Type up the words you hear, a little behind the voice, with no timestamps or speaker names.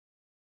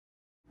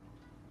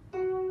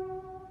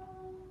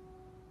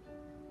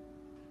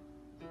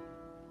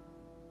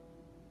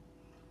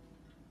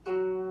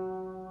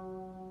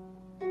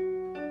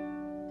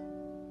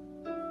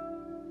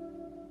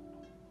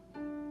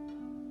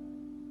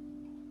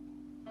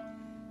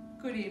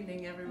Good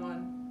evening,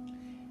 everyone,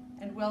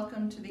 and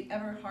welcome to the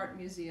Everhart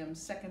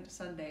Museum's Second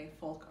Sunday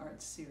Folk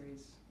Arts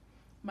Series.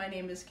 My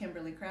name is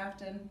Kimberly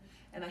Crafton,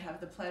 and I have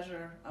the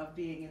pleasure of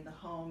being in the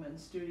home and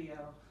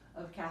studio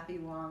of Kathy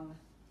Wang.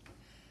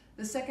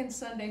 The Second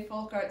Sunday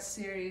Folk Arts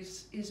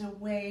Series is a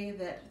way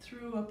that,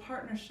 through a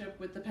partnership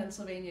with the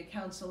Pennsylvania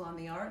Council on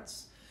the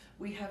Arts,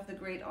 we have the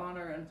great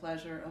honor and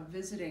pleasure of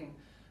visiting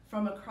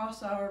from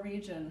across our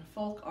region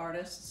folk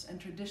artists and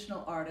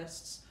traditional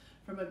artists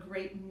from a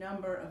great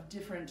number of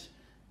different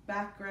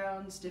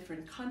backgrounds,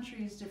 different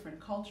countries, different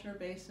culture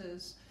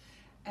bases.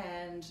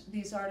 And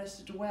these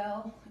artists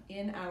dwell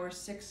in our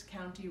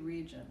 6-county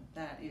region.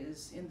 That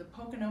is in the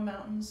Pocono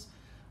Mountains,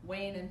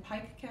 Wayne and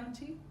Pike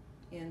County,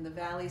 in the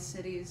Valley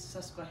Cities,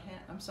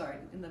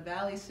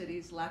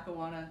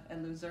 Lackawanna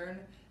and Luzerne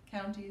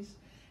counties,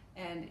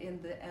 and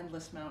in the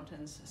Endless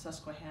Mountains,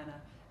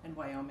 Susquehanna and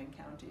Wyoming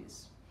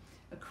counties.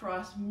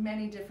 Across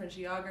many different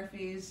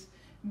geographies,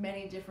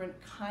 many different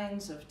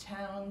kinds of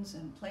towns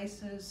and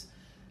places,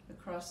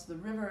 across the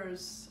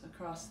rivers,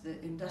 across the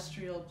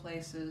industrial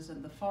places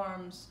and the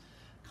farms,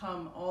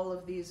 come all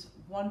of these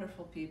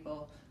wonderful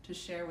people to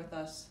share with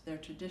us their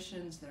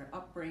traditions, their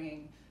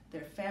upbringing,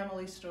 their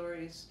family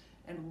stories,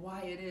 and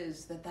why it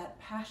is that that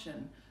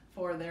passion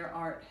for their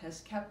art has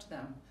kept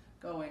them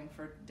going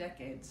for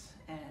decades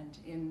and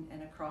in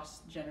and across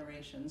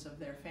generations of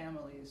their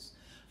families.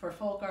 For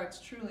folk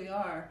arts truly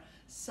are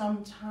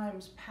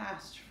sometimes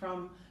passed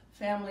from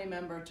family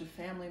member to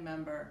family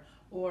member,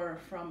 or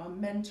from a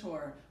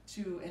mentor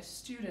to a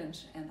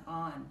student and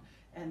on.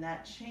 And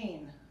that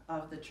chain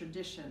of the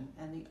tradition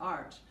and the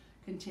art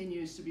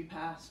continues to be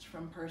passed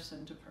from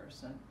person to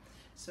person.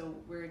 So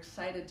we're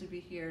excited to be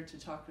here to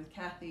talk with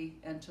Kathy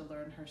and to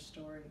learn her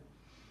story.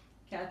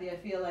 Kathy, I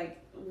feel like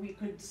we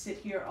could sit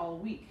here all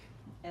week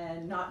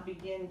and not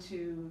begin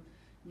to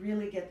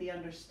really get the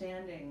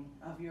understanding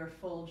of your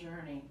full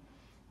journey.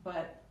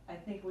 But I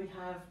think we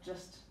have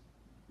just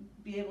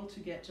be able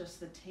to get just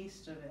the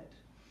taste of it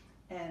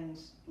and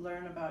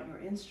learn about your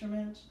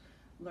instrument,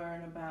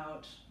 learn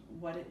about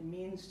what it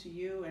means to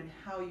you and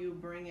how you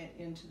bring it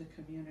into the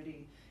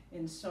community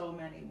in so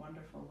many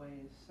wonderful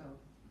ways. So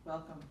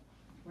welcome.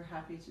 We're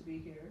happy to be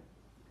here.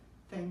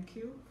 Thank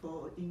you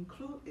for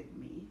including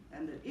me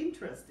and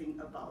interesting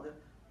about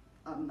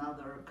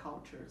another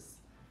cultures,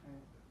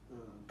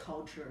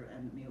 culture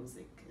and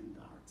music and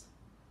art.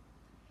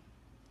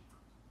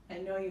 I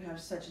know you have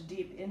such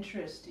deep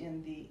interest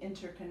in the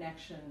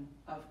interconnection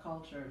of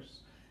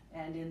cultures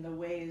and in the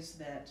ways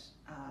that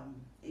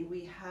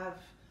we have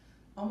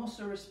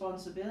almost a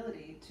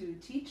responsibility to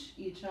teach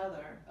each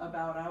other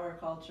about our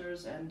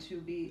cultures and to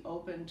be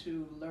open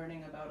to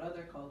learning about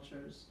other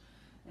cultures.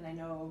 And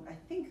I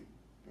think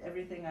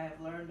everything I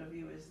have learned of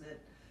you is that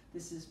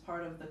this is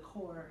part of the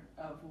core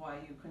of why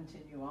you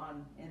continue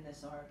on in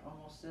this art,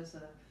 almost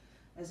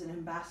as an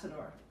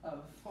ambassador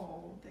of.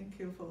 Oh, thank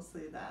you for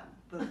saying that.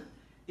 But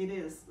it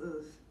is,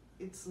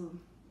 it's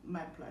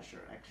my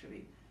pleasure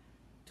actually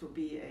to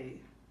be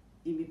a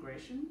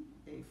immigration,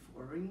 a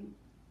foreign,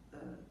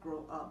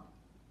 grow up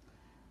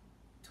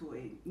to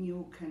a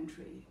new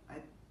country. I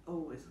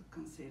always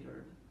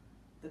considered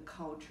the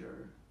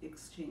culture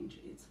exchange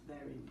is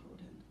very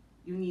important.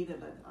 You need to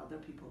let other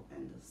people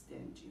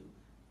understand you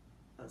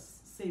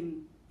as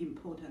same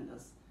important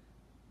as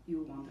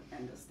you want to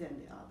understand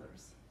the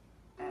others.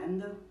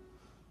 And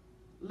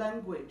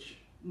language,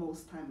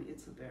 most time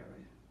it's a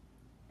barrier.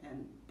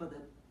 But the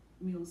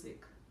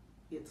music,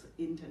 it's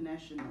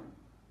international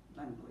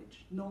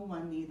language. No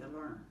one need to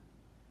learn.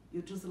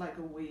 You just like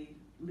we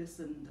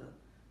listen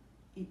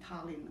to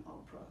Italian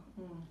opera.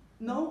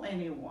 Know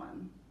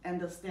anyone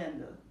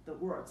understand the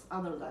words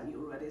other than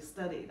you already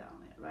studied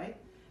on it, right?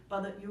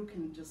 But you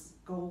can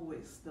just go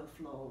with the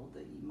flow,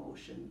 the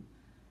emotion,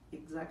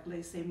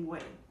 exactly same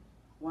way.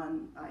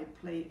 When I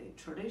play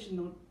a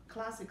traditional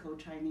classical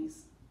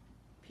Chinese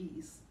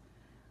piece,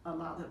 a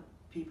lot of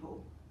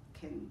people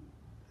can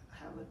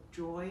have a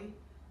joy,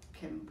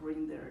 can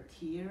bring their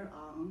tear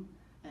on,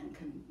 and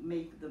can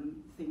make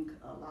them think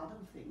a lot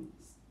of things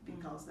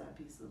because that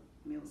piece of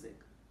music.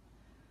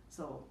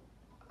 So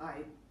I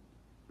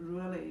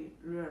really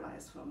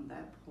realized from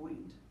that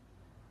point,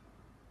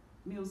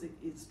 music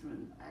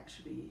instrument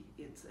actually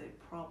it's a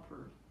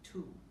proper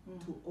tool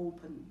to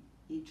open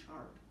each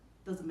heart.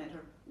 Doesn't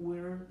matter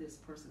where this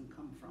person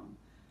come from,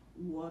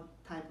 what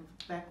type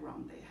of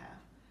background they have,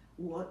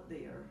 what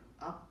their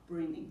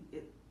upbringing,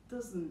 it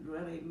doesn't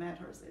really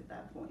matter at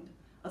that point,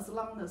 as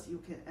long as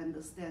you can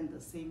understand the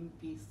same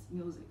piece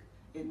music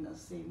in the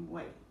same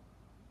way.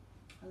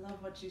 I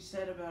love what you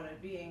said about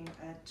it being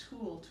a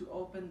tool to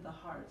open the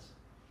heart,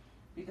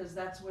 because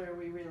that's where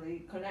we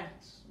really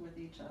connect with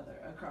each other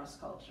across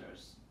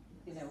cultures.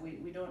 You know,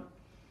 we don't,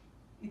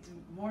 it's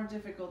more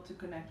difficult to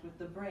connect with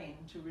the brain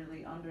to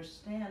really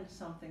understand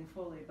something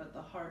fully, but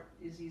the heart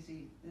is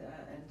easy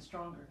and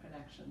stronger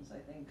connections, I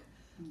think.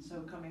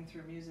 So coming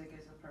through music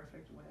is a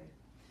perfect way.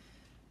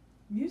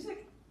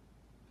 Music,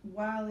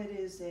 while it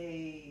is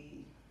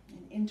an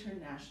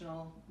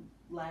international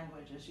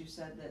language, as you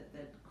said,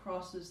 that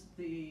crosses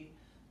the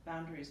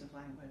boundaries of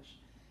language.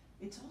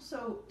 It's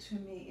also, to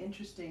me,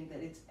 interesting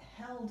that it's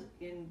held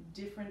in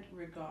different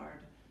regard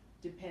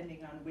depending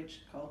on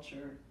which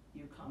culture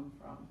you come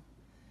from.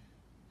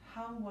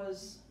 How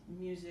was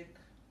music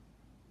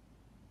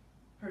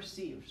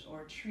perceived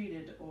or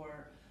treated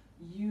or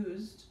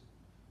used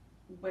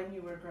when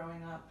you were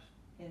growing up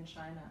in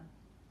China?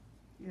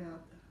 Yeah,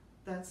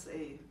 that's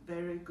a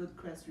very good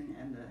question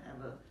and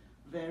have a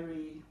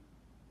very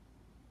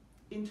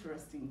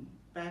interesting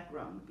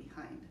background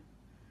behind.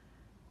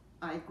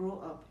 I grew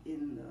up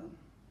in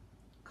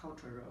the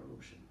Cultural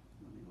Revolution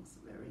when I was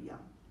very young.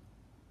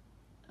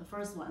 The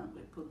first one,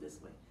 we put this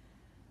way.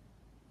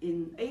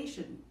 In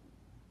Asian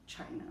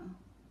China,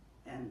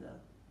 and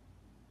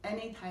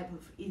any type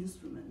of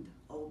instrument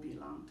all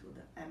belong to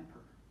the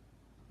emperor.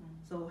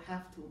 So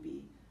have to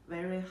be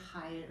very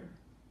higher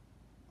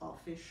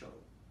official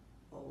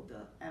or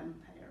the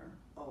empire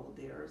or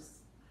their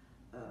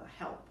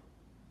help,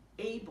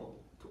 able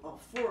to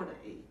afford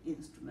a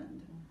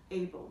instrument,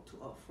 able to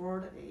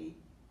afford a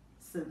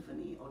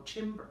symphony or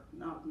chamber,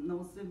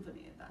 no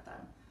symphony at that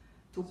time,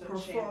 to So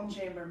perform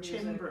chamber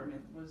music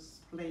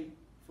was play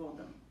for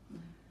them.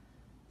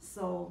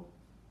 So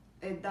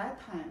at that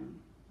time,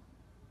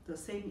 the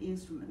same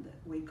instrument that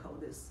we call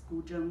this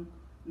guzheng,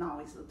 now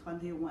it's a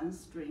 21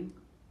 string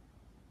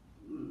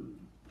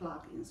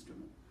plug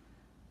instrument.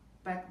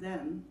 Back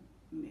then,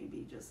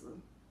 maybe just a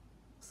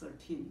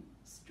 13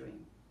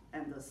 string.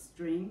 And the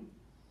string,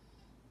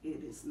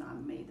 it is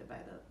not made by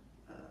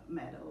the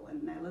metal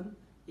and nylon,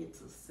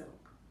 it's a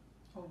silk.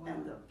 Oh, wow.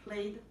 And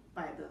played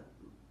by the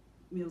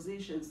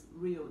musicians'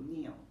 real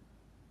nail.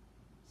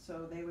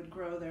 So they would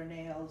grow their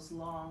nails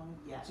long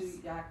Yes.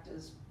 to act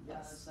as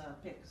Yes.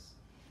 picks.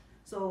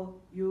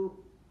 So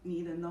you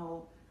need to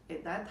know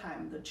at that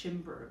time the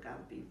chamber got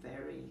to be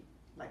very,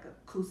 like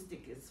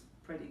acoustic is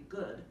pretty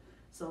good.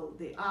 So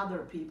the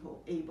other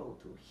people able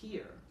to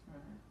hear.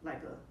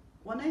 Like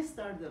when I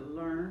started to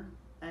learn,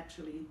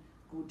 actually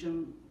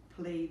guzheng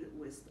played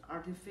with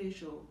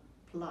artificial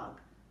plug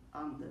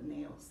on the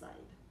nail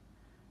side.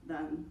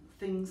 Then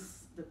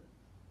things,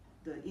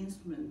 the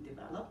instrument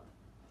developed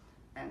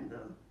and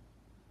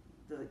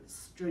the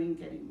string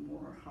getting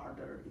more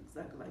harder,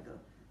 exactly like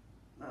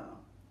a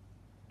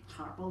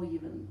harp or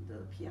even the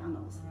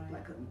pianos, Right.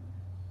 like a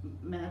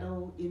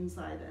metal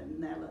inside and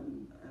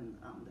nylon and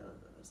on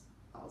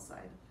the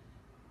outside.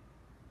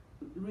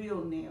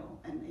 Real nail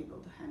unable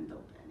to handle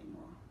it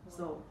anymore. Wow.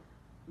 So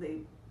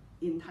the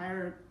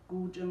entire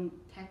guzheng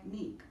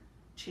technique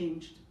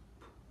changed,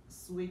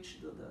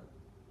 switched the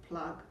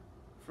plug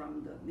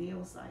from the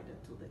nail side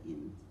to the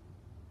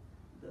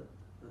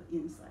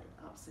inside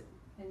opposite.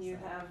 And you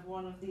side. have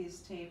one of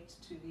these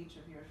taped to each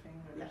of your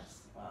fingers?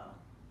 Yes. Wow.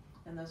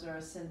 And those are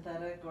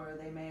synthetic, or are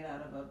they made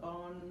out of a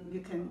bone?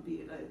 It can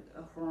be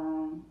a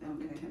horn,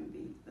 and Okay. it can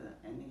be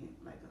any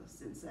like a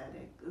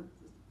synthetic,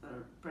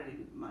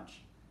 pretty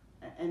much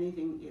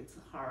anything. It's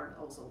hard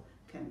also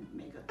can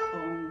make a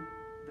tone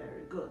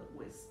very good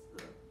with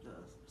the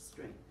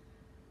string.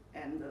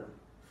 And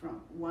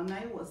from when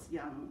I was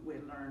young, we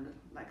learned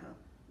like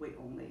we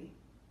only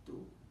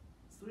do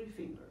 3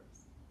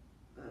 fingers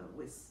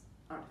with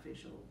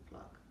artificial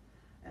plug,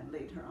 and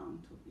later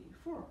on to be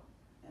 4.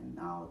 And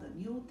now the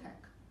new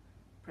tech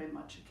pretty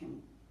much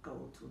can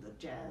go to the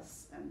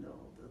jazz and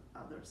all the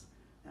others,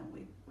 and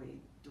we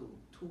do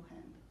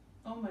 2-hand.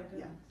 Oh my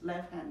goodness. Yeah,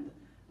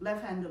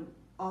 left hand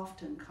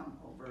often come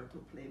over to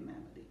play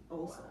melody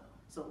also, Wow.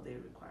 so they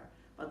require.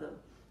 But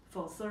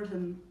for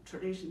certain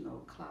traditional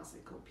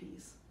classical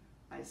piece,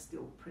 I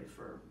still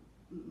prefer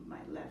my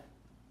left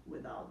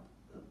without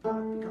the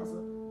plug because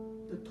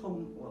the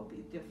tone will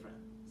be different.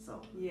 So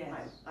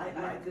Yes, I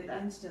like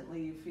that.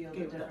 Instantly you feel the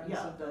Give difference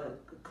of the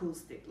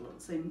acoustic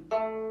same.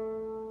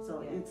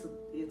 So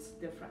Yeah. it's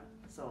different.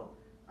 So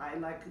I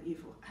like if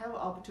you have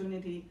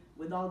opportunity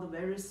without a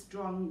very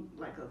strong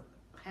like a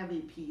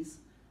heavy piece,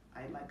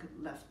 I like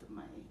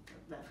my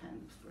left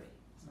hand free.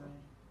 So,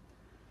 Right.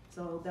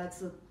 so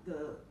that's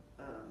the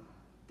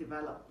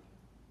develop.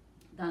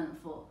 Then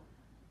for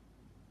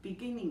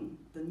beginning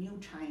the new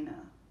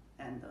China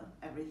and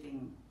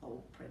everything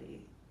all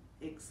pretty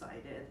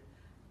excited.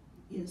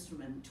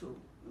 Instrument to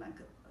like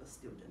a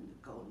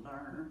student go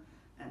learn,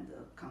 and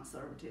the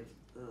conservative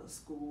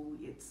school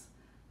it's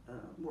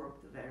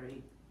worked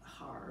very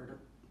hard,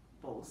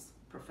 both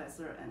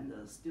professor and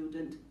the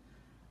student,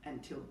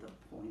 until the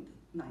point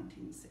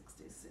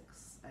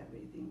 1966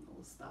 everything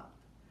all stopped.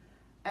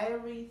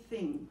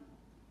 Everything,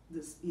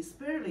 this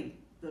especially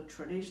the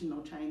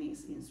traditional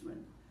Chinese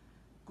instrument,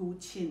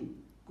 guqin,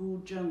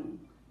 guzheng,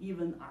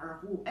 even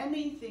erhu,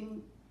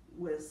 anything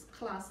with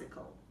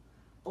classical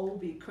all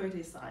be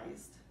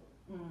criticized.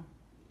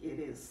 It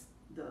is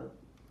the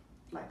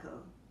like a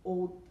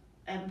old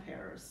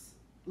empire's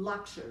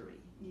luxury.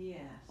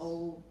 Yes.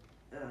 All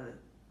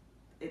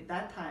at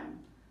that time,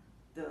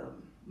 the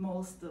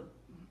most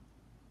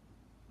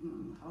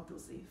how to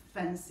say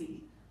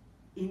fancy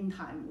in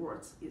time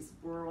words is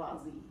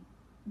bourgeoisie.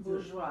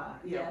 Bourgeois.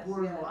 Yeah, Yes,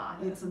 bourgeois.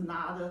 yeah. It's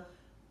not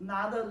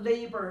not a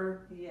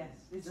labor Yes,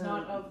 it's the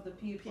not of the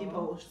people.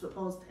 people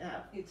supposed to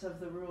have. It's of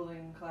the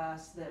ruling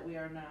class that we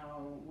are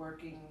now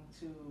working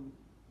to,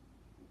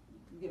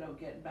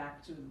 get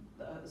back to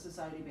a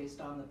society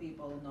based on the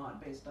people,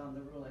 not based on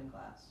the ruling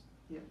class.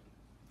 Yep.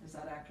 Is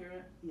that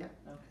accurate? Yeah.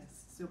 Okay.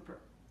 Super.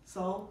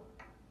 So,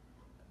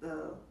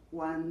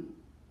 when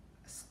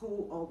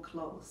school all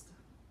closed,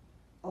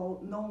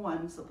 no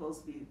one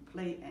supposed to be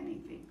play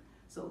anything.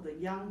 So the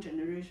young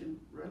generation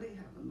really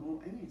have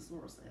no any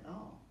source at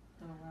all.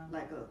 Oh wow.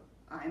 Like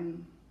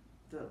I'm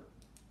the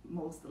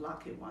most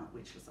lucky one,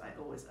 which is I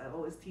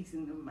always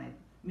teasing them my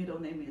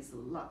middle name is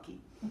Lucky.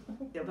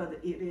 Yeah, but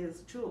it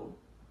is true.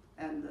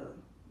 And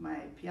my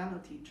piano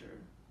teacher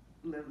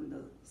lived in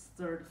the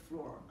third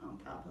floor on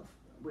top of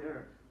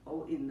we're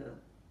all in the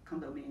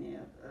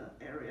condominium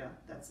area.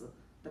 That's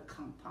the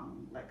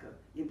compound, like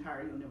a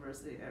entire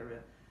university area.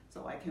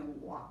 So I can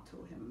walk to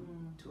him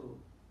to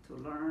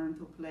learn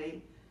to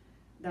play.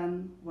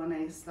 Then when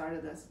I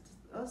started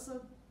as a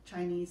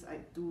Chinese, I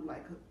do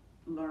like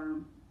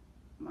learn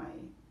my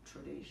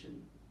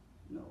tradition.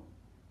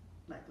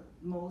 Like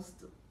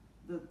most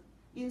the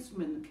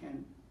instrument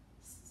can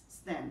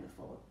stand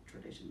for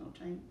traditional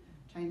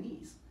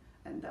Chinese,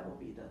 and that will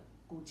be the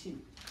guqin.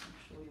 I'll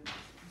show you this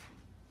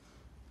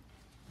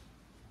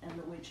one.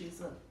 And which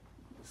is a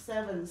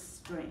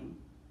 7-string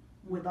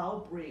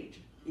without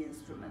bridge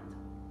instrument.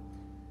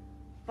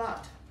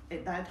 But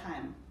at that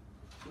time,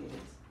 it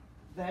is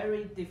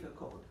very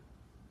difficult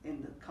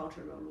in the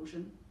Cultural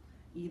Revolution.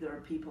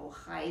 Either people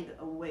hide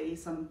away,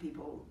 some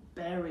people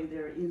bury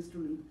their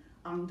instrument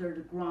under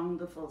the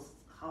ground for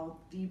how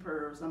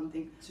deeper or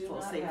something To for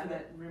not safety. have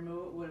it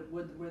removed,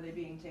 were they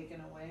being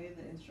taken away,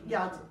 the instruments?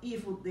 Yeah,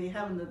 if they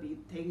haven't been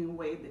taken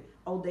away,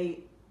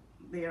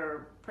 they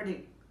are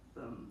pretty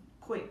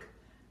quick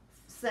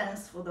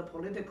sense for the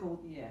political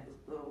Yeah.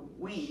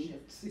 wind.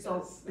 Shifts, So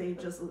yes. they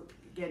just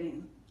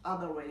getting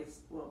other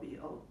ways will be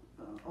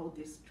all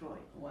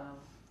destroyed. Wow.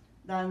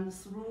 Then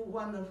through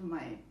one of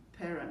my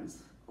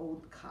parents'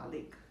 old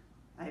colleague,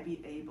 I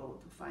be able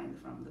to find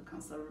from the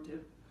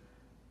conservative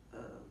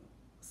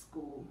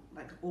school,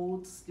 like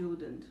old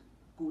student,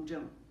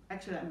 guzheng.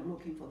 Actually, I'm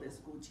looking for this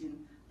guqin,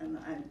 and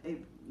I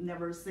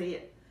never say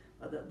it,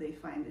 but they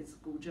find it's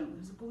guzheng.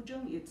 This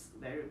guzheng, it's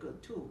very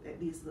good too.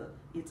 At least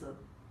it's a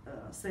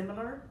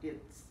similar.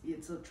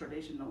 It's a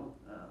traditional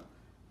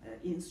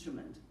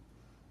instrument.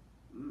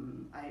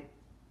 I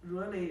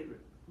really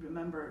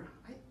remember.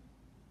 I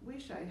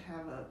wish I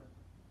have a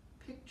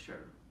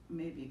picture.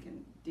 Maybe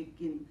can dig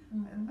in.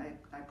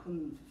 I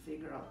couldn't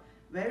figure out.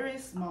 Very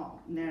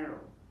small,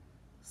 narrow,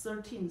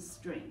 13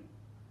 string,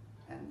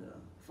 and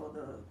for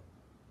the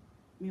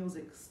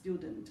music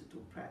student to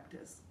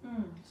practice.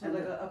 So And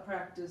like a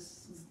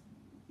practice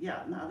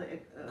Yeah, not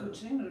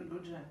guzheng or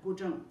guzheng?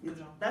 guzheng.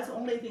 Guzheng. That's the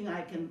only thing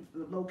I can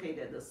locate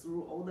it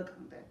through all the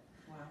content.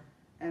 Wow.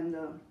 And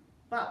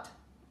but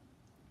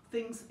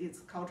things it's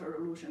Cultural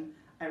Revolution,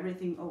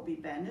 everything all be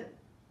banned,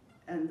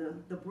 and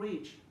the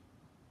bridge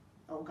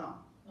all gone.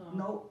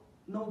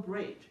 No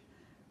bridge.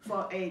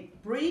 For a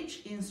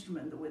bridge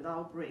instrument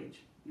without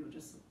bridge, you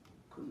just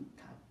couldn't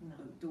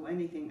do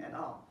anything at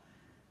all.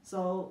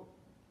 So,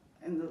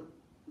 and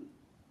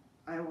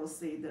I will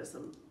say there's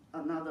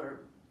another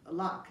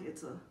luck.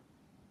 It's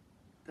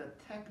the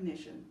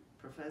technician,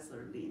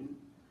 Professor Lin,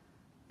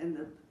 and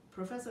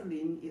Professor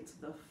Lin is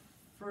the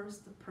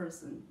first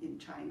person in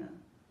China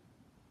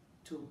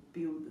to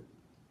build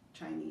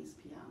Chinese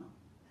piano,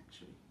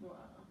 actually. Wow.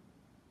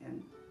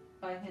 And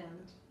By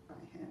hand. by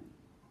hand.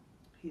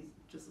 He's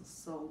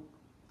just so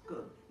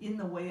good. In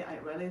a way, I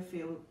really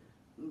feel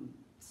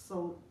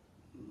so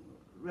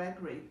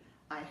regret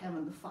I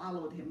haven't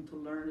followed him to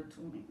learn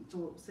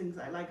to things.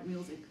 I like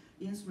music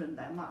instrument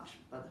that much,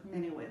 but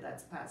anyway,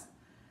 that's past.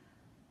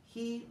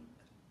 He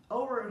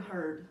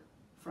overheard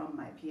from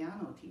my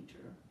piano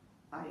teacher.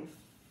 I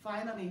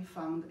finally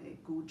found a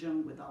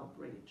guzheng without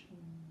bridge.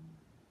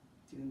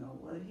 Do you know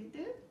what he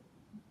did?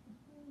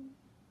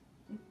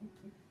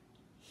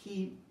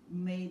 He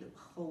made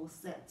whole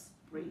sets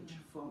bridge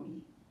for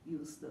me.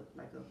 Used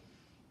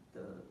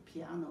the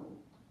piano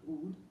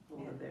wood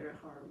or the very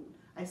hard wood.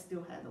 I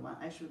still had one.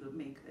 I should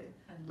make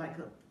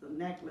a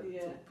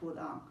necklace to put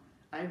on.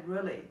 I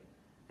really,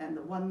 and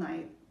one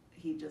night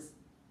he just,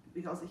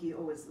 because he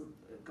always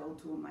go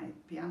to my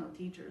piano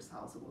teacher's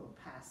house, will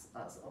pass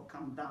us or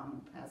come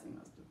down passing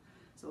us to.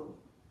 So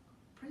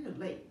pretty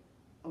late,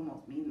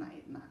 almost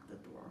midnight, knocked the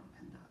door,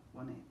 and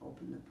when I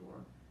opened the door,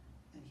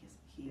 and he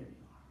said, "Here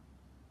you are.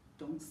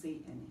 Don't say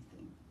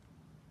anything.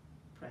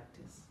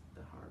 Practice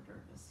the harder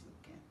as you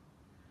can."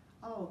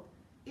 Oh,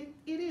 it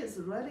is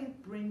really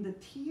bring the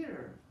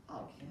tear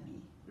out of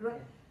me. Right?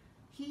 Yeah.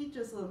 He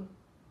just,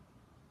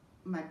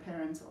 my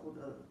parents are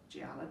the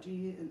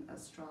geology and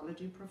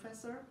astrology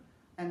professor,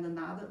 and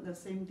another the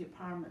same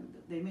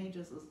department. They may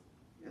just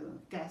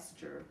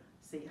gesture,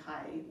 say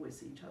hi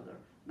with each other,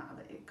 not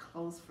a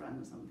close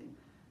friend or something.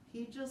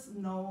 He just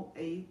know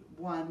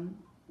one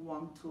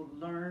want to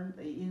learn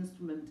the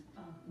instrument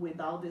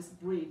without this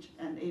bridge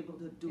and able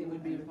to do It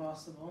would be and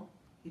impossible.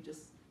 he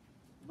just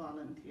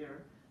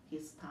volunteer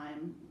his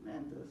time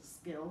and the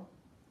skill,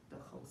 the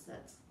whole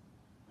sets.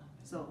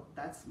 So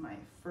that's my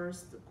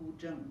first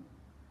guzheng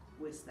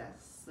with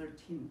that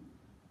 13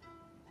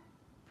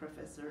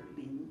 Professor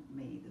Lin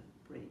made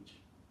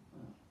bridge.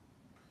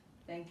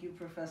 Thank you,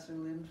 Professor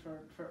Lin,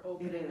 for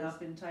opening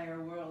up entire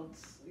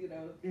worlds, you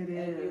know. It and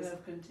is.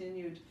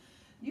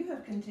 You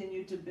have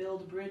continued to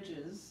build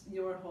bridges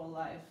your whole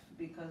life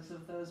because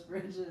of those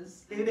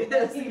bridges. It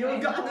is. You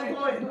got the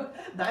point.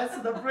 That's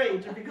the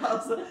bridge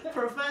because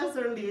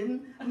Professor Lin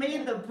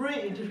made the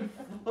bridge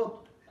for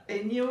a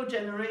new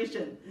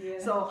generation. Yeah.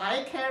 So I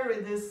carry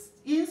this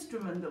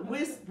instrument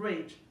with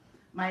bridge.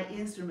 My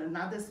instrument,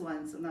 not this one,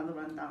 it's another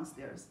one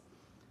downstairs.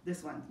 This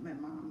one my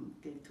mom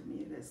gave to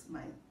me. That's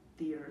my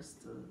dearest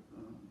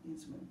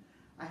instrument.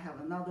 I have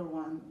another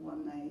one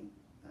when I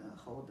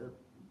hold the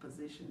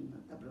position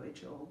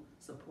WHO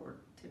support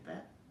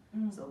Tibet.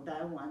 So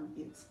that one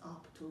is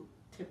up to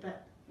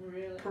Tibet,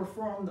 Really?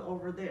 performed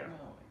over there.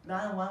 Oh,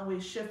 Then when we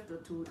shifted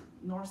to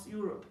North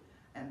Europe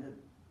and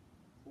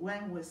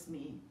went with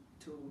me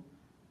to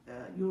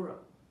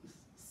Europe,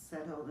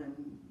 settled in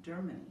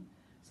Germany.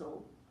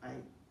 So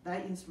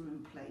that instrument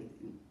played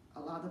in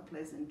a lot of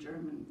places in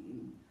Germany,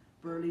 in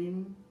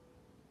Berlin,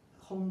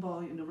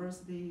 Humboldt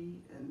University,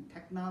 and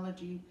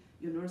Technology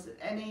University,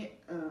 any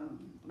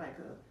like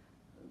a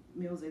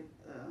music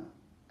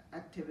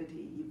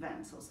activity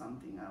events or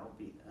something, I'll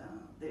be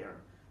there.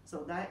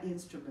 So that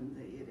instrument,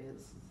 it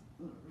is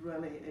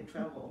really a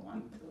travel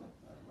one too.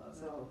 I love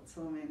So,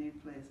 so many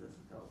places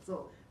to go.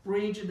 So,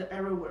 bridged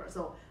everywhere.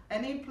 So,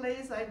 any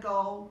place I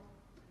go,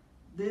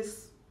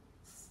 this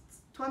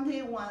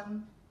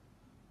 21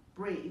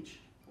 bridge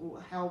will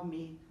help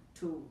me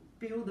to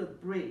build a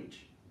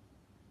bridge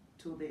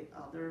to the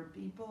other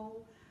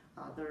people,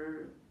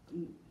 other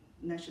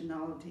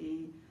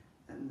nationality,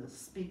 and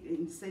speak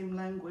in the same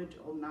language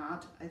or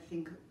not. I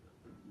think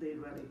they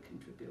really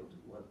contribute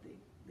what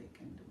they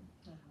can do.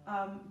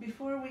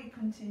 Before we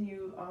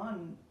continue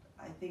on,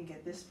 I think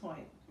at this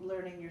point,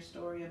 learning your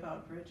story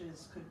about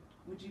bridges,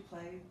 would you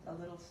play a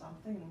little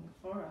something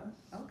for us?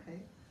 Okay.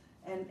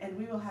 And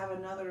we will have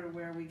another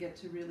where we get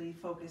to really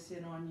focus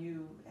in on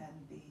you and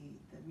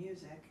the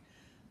music,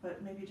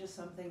 but maybe just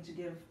something to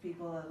give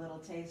people a little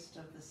taste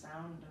of the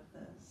sound of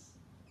this.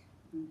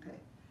 Okay.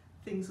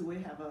 Things we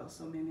have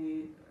so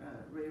many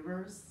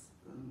rivers,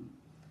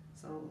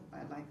 so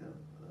I like to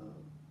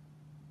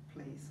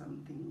play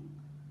something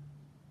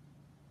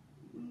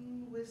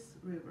with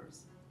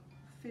rivers,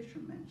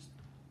 fisherman's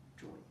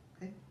joy.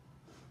 Okay.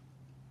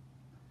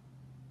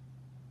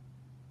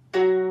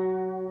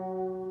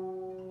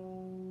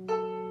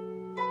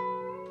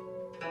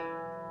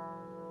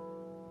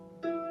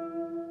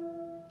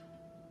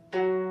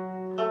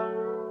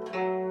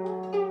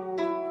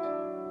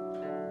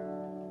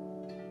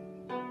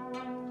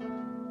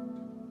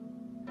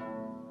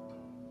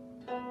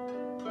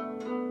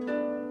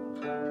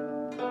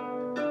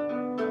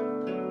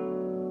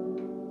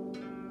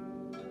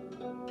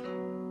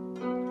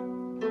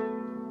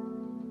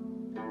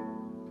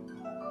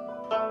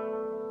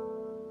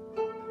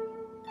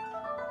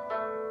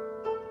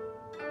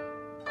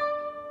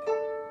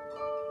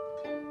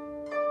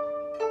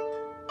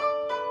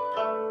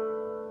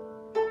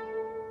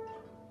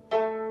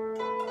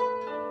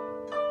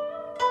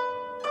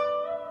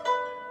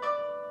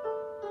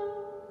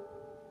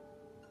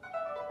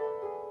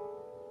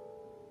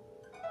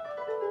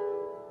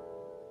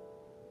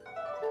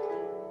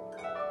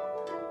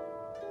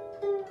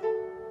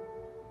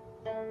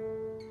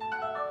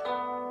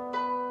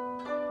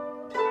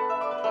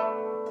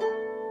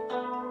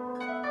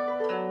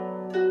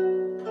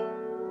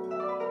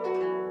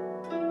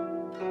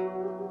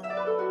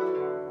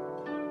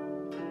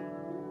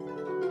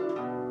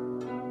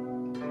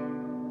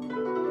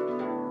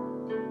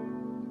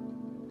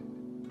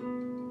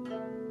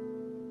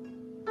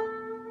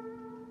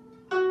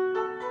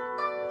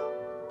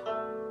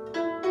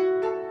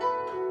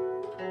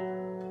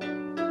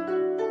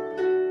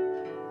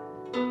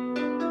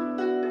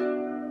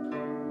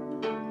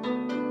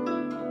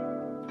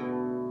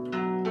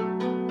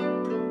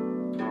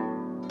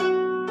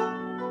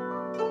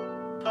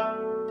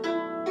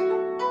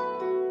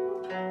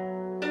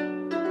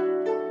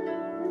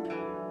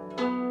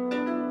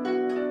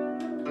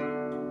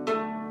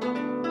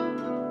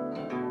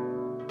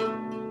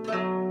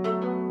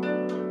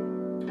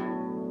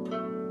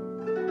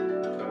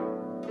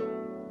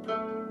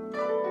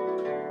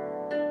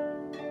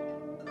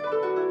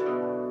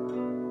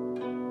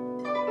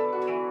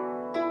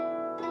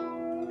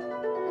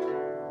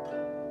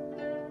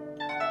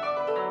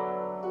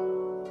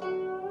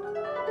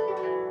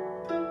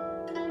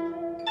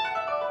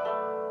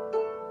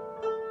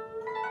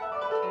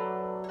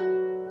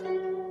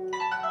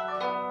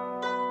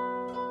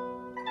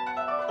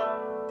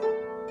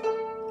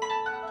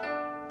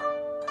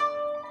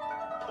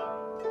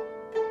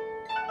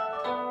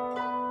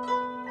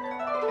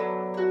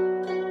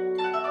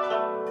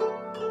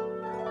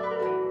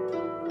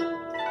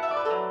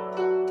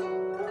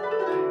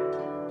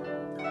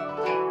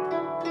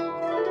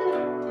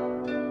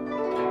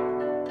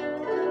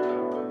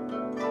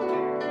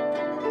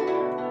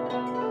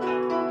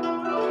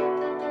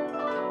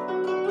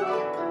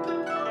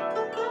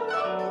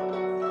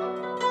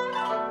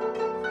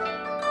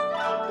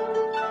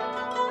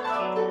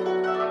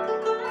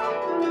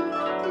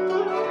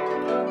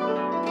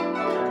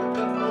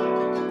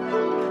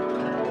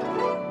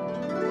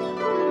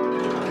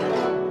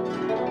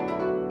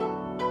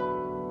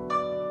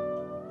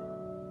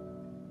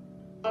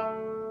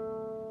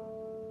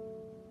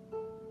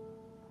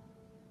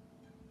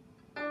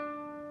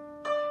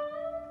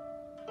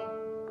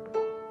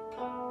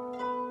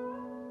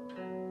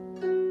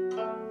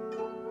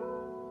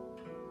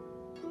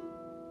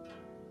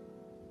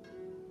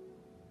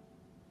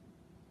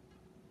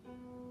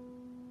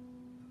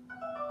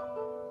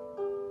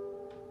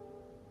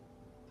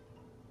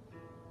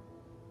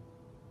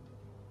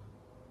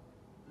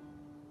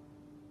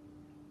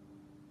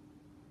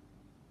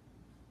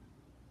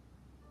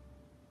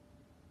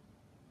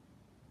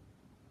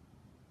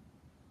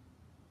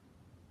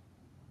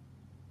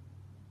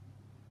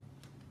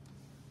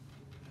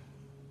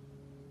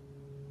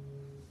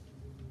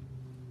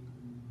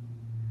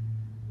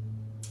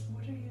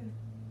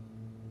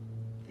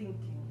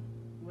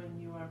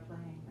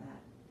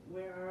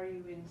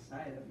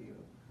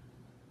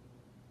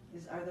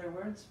 Are there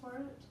words for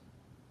it?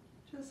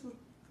 Just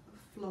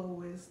flow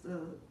with the,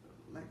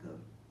 like a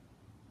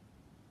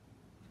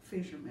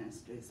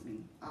fisherman's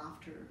dreaming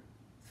after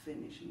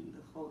finishing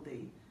the whole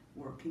day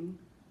working,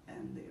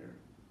 and they're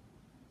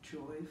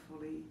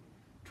joyfully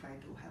try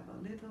to have a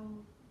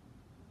little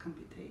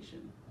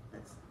computation.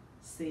 Let's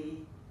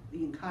see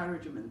the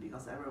encouragement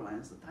because everyone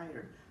is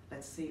tired.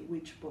 Let's see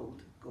which boat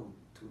go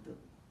to the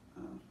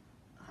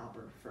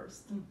harbor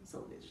first.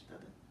 So it's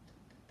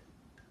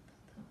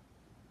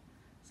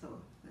so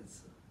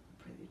that's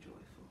pretty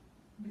joyful.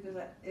 Because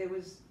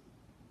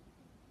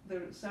there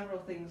were several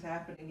things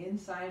happening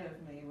inside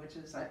of me, which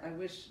is I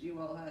wish you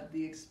all had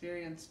the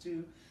experience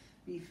to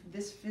be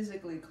this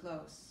physically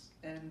close,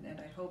 and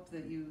I hope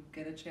that you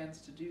get a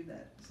chance to do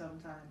that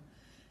sometime,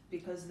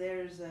 because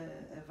there's a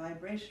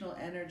vibrational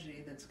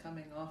energy that's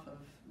coming off of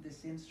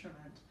this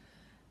instrument,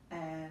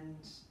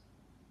 and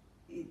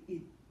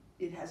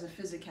it has a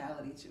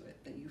physicality to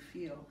it that you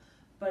feel,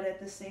 but at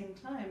the same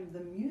time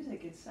the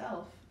music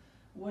itself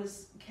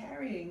was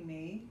carrying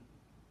me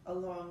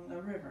along a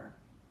river,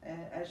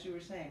 as you were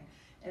saying,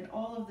 and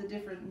all of the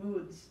different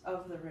moods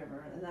of the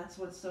river. And that's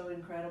what's so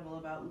incredible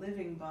about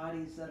living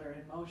bodies that are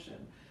in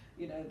motion.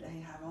 You know,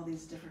 they have all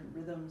these different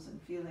rhythms and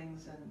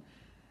feelings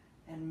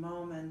and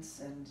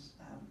moments, and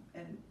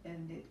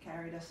it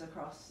carried us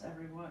across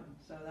every one.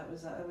 So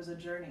it was a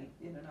journey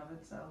in and of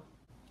itself.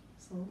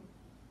 So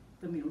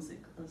the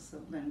music as a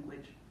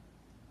language,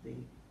 they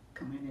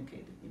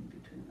communicate in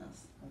between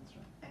us. That's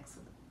right.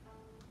 Excellent.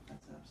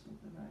 That's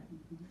absolutely right.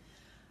 Mm-hmm.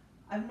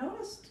 I've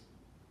noticed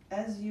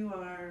as you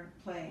are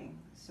playing,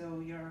 so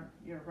your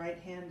right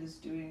hand is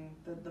doing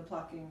the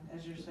plucking,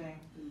 as you're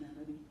saying. The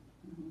melody.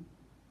 Mm-hmm.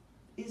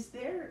 Is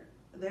there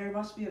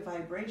must be a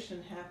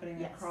vibration happening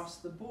Yes. across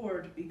the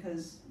board,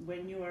 because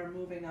when you are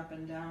moving up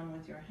and down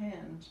with your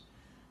hand,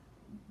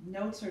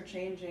 notes are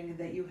changing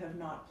that you have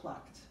not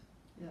plucked.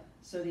 Yeah.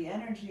 So the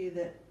energy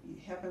that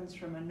happens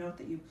from a note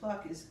that you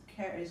pluck is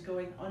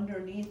going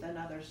underneath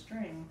another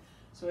string.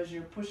 So as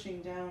you're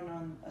pushing down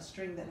on a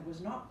string that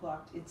was not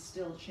plucked, it's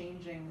still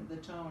changing the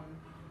tone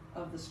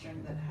of the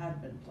string that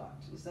had been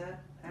plucked. Is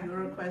that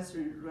accurate? Your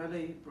question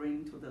really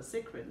bring to the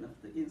secret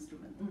of the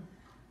instrument.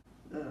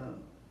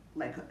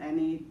 Like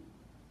any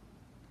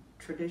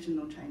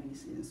traditional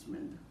Chinese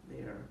instrument,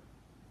 they are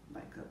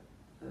like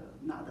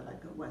not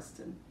like a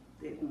Western.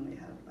 They only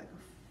have like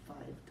a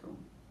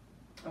 5-tone.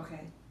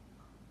 Okay.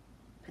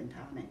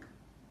 Pentatonic.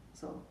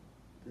 So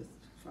this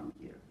from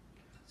here.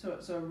 So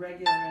a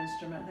regular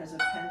instrument has a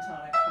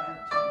pentatonic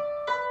 5-tone.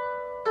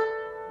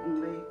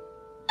 Only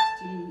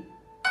G,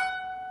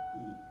 E.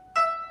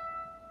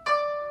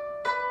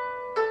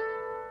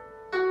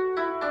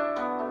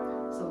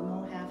 So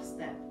no half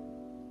step.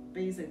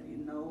 Basically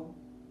no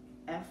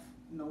F,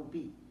 no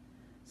B.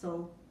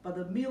 So, but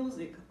the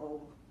music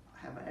all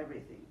have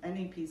everything.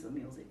 Any piece of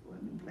music when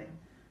we play.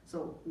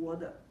 So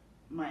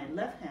my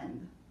left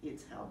hand,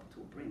 it's help to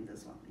bring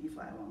this one. If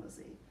I want to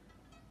say.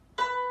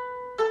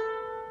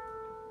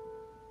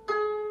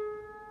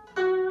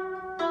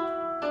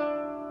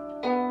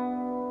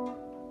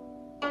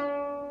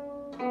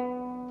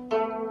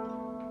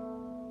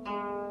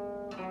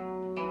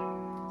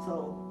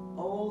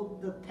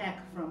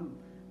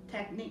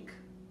 Technique,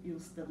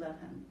 use the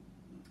left hand,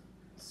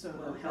 So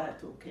will help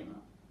to came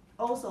up.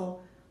 Also,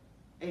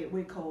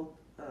 we call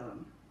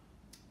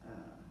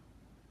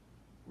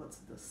what's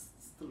the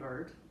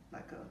slurred,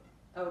 like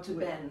a to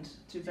bend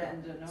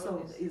a note.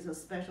 So it's a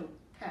special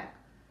tag.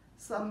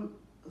 Some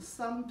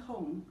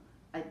tone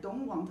I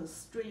don't want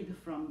straight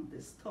from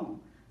this tone,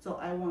 so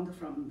I want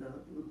from the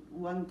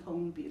one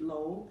tone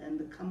below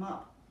and come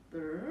up.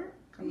 There,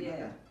 come yeah,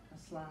 like a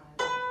slide.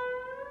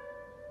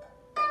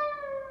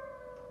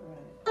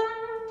 Right.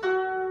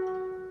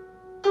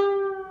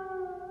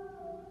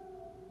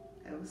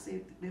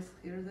 See this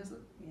here, this.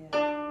 Yeah.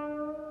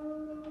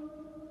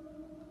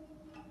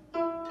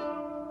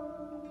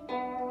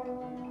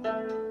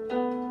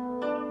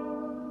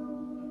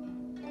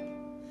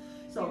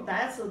 So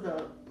that's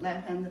the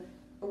left hand.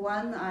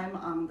 When I'm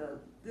on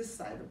this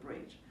side of the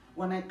bridge,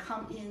 when I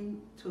come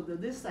in to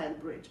this side of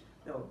the bridge,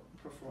 they'll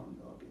perform.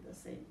 They'll be the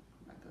same.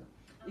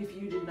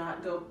 If you did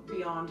not go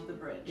beyond the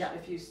bridge, yeah.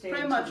 If you stayed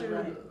pretty to much the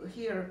right.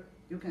 Here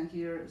you can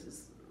hear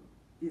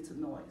it's a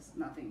noise,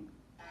 nothing.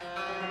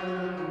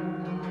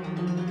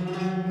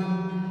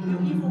 You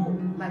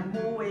even like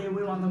move away,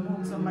 we want to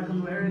move some like a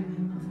very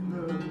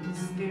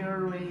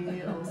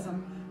scary or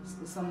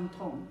some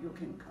tone, you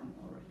can come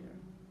over here.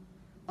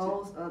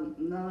 Also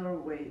another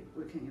way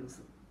we can use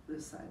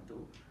this side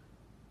to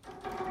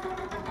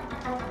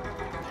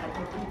like a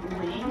big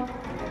wing.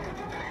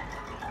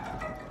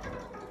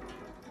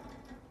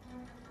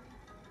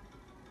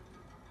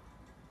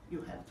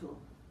 You have to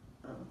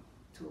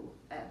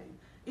add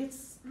it.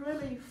 It's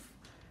really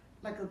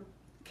like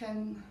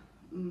can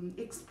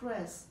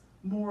express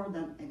more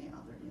than any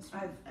other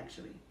instrument.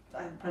 Actually,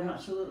 I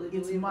absolutely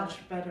believe it's much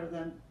that. better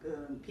than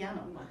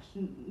piano. Much.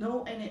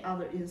 No any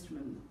other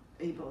instrument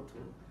able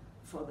to,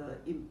 for the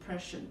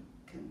impression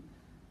can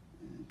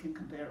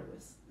compare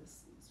with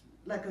this instrument.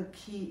 like a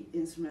key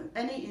instrument.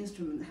 Any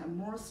instrument have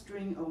more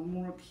string or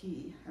more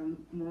key, have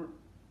more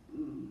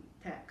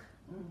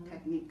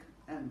technique,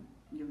 and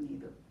you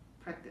need to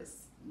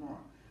practice more.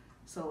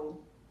 So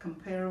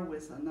compare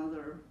with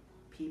another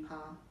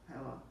pipa,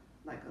 have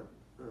like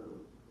a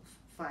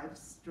 5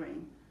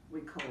 string,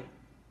 we call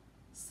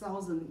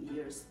 1,000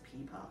 years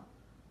pipa,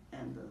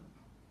 and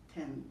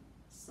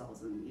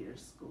 10,000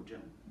 years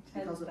guzheng.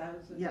 10,000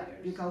 Yeah,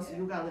 years. because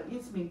you got the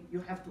instrument,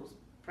 you have to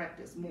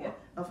practice more. Yeah.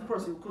 Of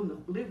course, you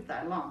couldn't live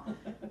that long,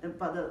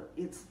 but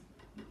it's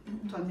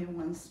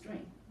 21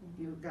 string.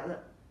 You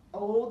got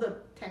all the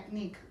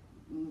technique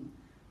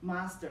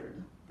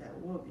mastered. That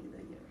will be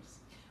the years.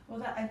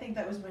 Well, I think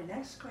that was my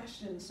next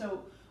question.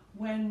 So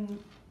when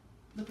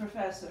the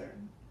professor,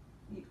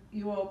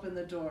 you open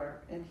the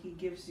door and he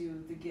gives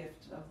you the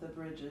gift of the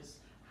bridges,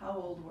 how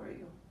old were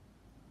you?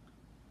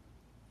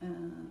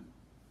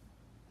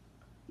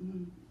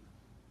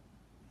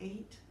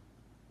 8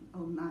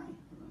 or 9 around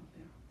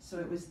there. So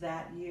it was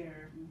that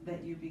year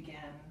that you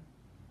began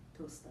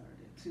to start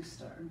it. to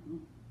start.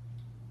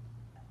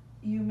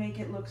 You make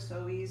it look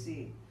so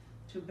easy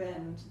to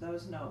bend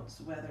those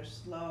notes, whether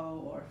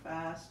slow or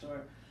fast,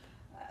 or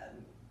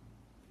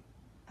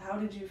how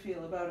did you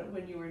feel about it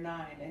when you were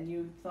 9 and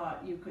you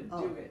thought you could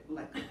do it?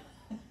 Like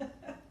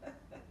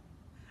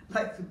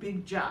a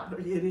big job.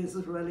 It is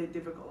really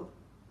difficult.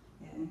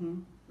 Yeah.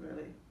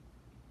 Really.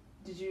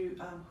 Did you?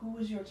 Who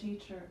was your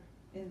teacher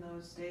in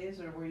those days,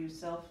 or were you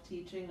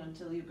self-teaching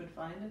until you could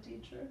find a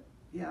teacher?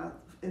 Yeah,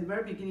 in the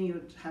very beginning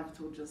you have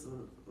to just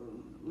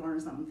learn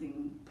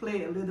something,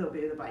 play a little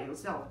bit by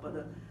yourself,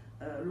 but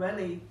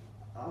really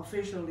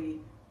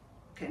officially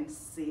can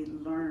see,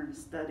 learn,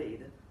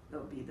 studied.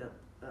 That'll be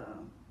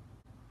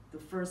the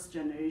first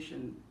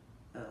generation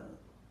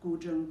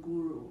guzheng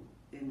guru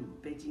in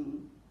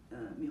Beijing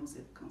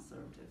Music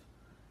Conservative.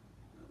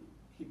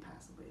 He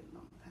passed away a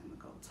long time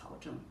ago. Cao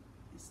Zheng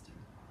is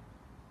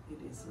it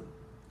is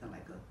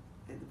like at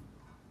the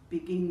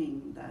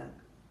beginning that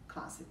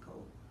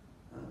classical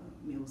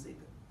music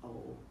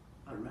all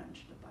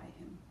arranged by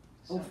him,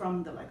 or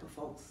from the like a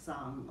folk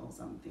song or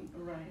something.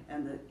 Right.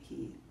 And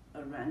he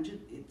arranged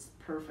it. It's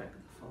perfect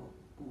for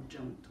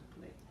guzheng to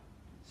play.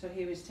 So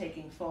he was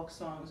taking folk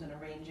songs and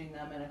arranging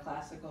them in a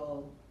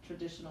classical,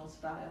 traditional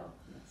style.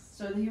 Yes.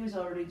 So he was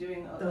already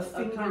doing The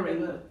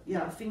fingering.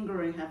 a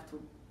Fingering have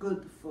to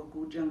good for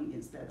guzheng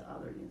instead of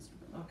other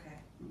instruments. Okay,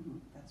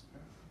 that's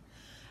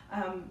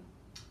perfect.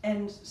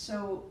 And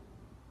so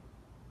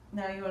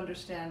now you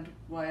understand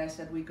why I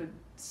said we could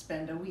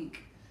spend a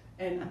week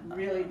and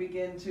really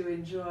begin to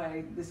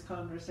enjoy this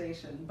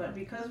conversation. But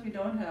because we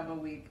don't have a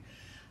week,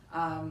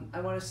 I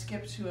want to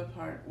skip to a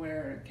part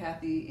where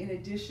Kathy, in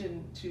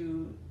addition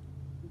to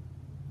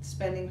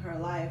spending her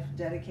life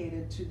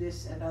dedicated to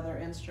this and other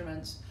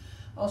instruments,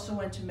 also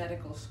went to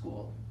medical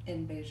school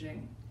in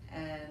Beijing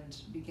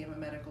and became a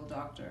medical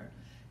doctor.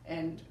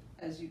 And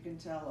as you can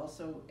tell,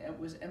 also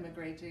was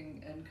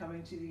emigrating and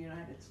coming to the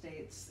United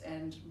States,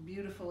 and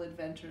beautiful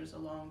adventures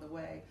along the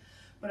way.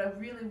 But I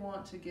really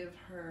want to give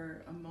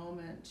her a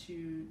moment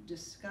to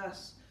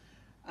discuss,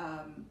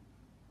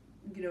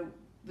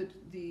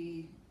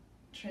 the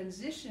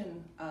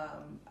transition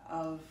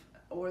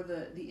or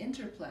the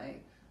interplay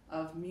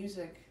of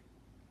music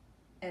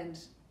and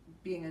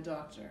being a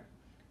doctor,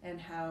 and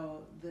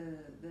how the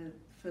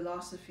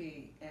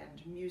philosophy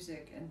and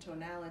music and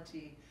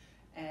tonality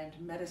and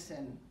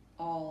medicine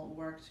all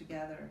work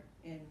together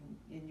in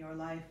your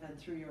life and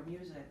through your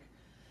music.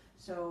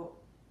 So,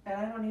 and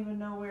I don't even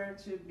know where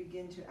to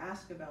begin to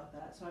ask about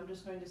that. So I'm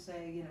just going to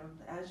say,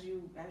 as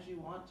you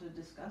want to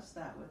discuss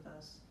that with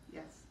us.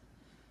 Yes.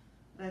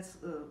 Let's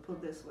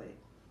put this way.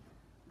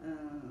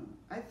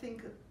 I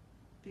think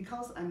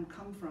because I'm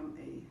come from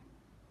a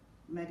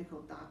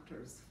medical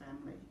doctor's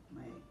family,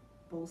 my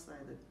both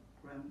sides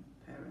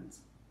grandparents,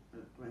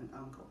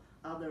 granduncle,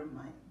 other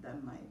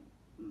than my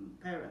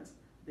parents,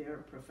 they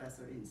are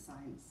professor in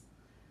science.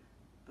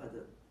 But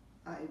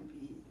I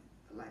be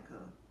like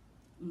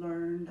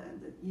learned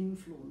and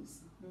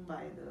influenced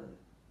by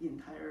the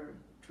entire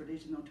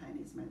traditional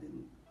Chinese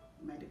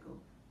medical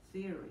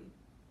theory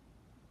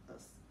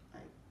as I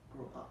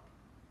grew up.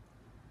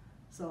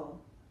 So,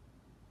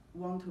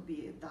 want to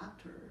be a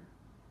doctor,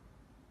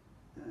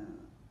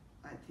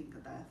 I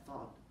think that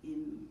thought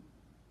in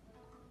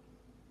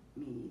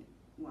me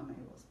when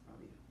I was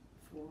probably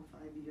 4 or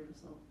 5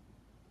 years old,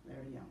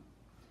 very young.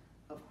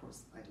 Of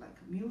course, I like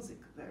music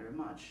very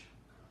much,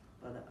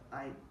 but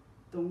I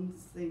don't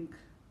think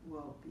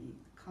will be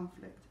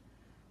conflict,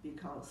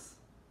 because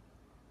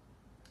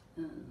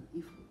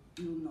if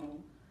you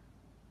know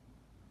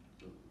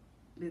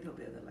a little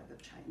bit like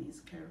a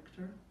Chinese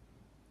character,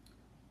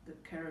 the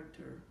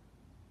character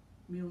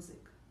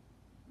music,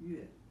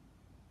 yue,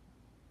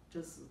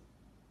 just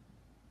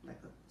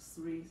like a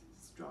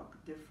 3-stroke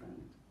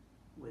different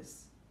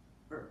with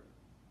herb.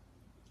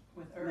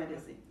 With herb.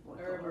 Medicine, or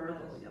herbal herbal,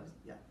 medicine.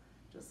 yeah,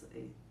 just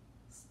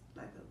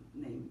like a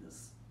name,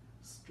 this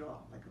straw,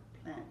 like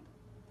a plant.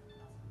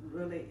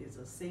 Really is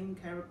the same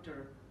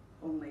character,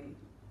 only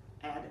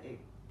add a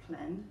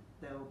plant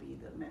there will be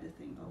the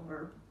medicine or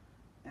herb,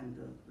 and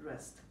the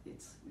rest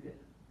it's yue.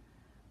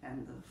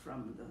 And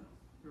from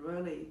the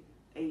really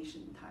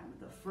ancient time,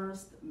 the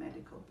first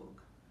medical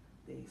book,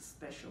 they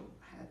special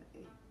had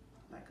a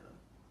like a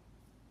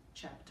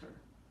chapter,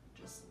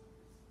 just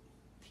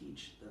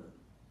teach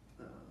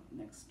the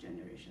next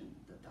generation,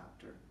 the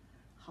doctor,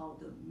 how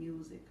the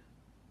music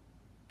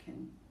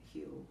can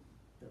heal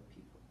the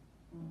people.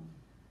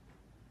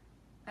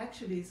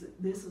 Actually,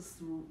 this is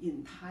through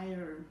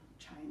entire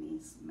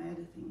Chinese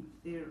medicine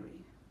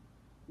theory.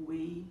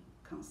 We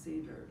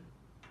consider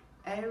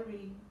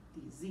every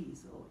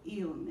disease or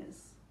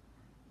illness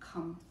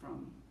come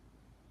from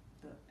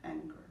the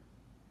anger,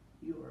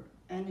 your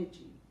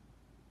energy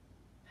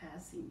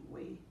passing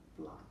way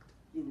blocked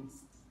in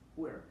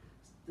where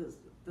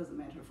doesn't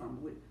matter from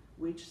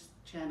which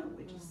channel,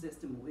 which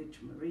system,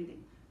 which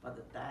meridian,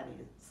 but that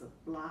is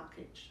a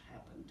blockage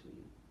happened to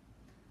you.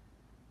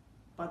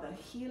 But the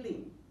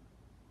healing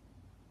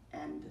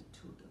end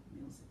to the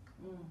music.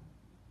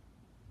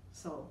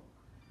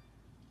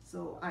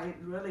 So I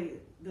really,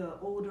 the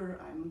older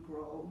I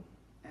grow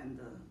and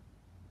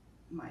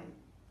my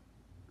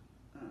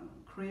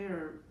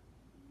career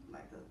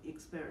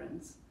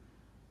experience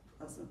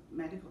as a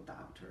medical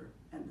doctor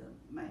and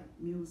my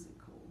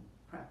musical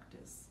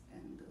practice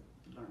and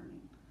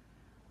learning,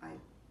 I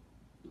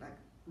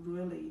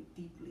really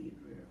deeply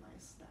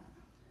realized that.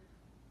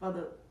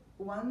 But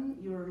when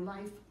your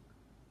life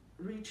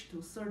reached to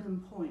a certain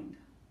point,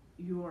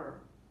 you are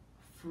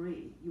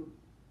free. You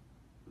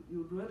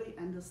really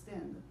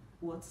understand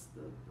what's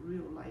the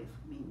real life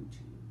mean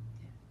to you,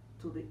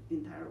 to the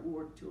entire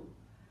world too.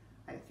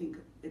 I think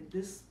at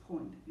this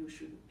point you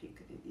should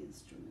pick an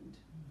instrument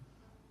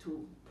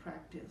to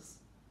practice,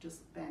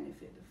 just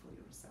benefit for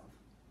yourself.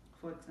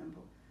 For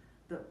example,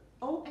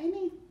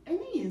 any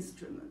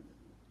instrument,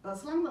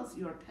 as long as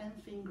your 10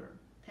 finger,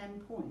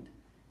 10 point,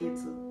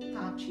 it's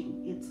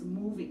touching, it's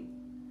moving.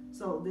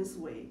 So this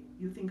way,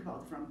 you think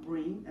about from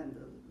brain and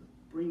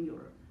bring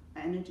your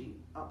energy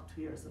up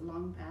towards a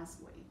long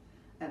pathway,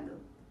 and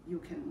you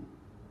can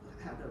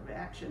have the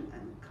reaction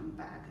and come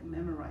back and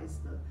memorize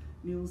the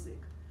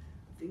music.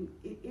 I think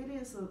it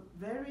is a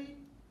very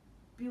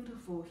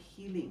beautiful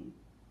healing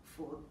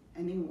for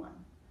anyone,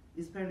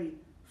 especially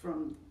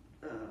from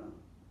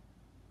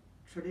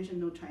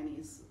traditional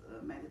Chinese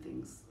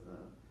medicines,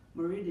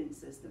 meridian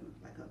system,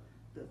 like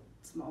the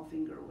small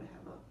finger, we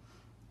have a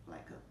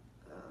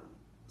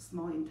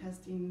small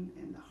intestine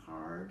and the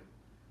heart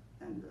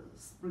and the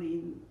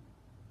spleen,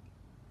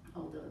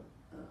 all the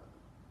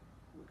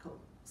we call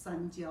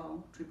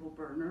sanjiao, triple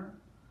burner,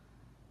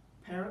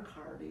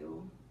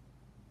 pericardial,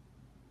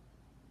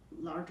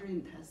 larger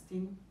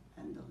intestine,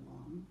 and the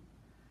lung.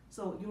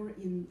 So your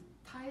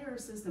entire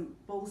system,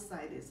 both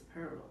sides is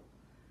parallel,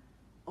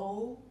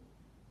 all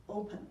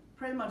open.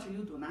 Pretty much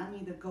you do not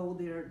need to go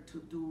there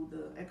to do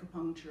the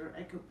acupuncture,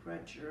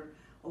 acupressure,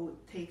 or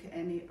take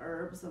any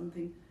herb,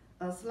 something.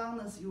 As long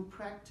as you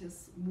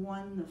practice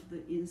one of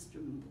the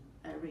instruments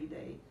every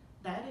day,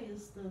 that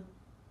is the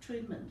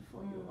treatment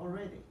for you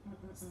already.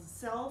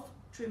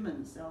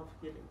 Self-treatment,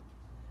 self-healing.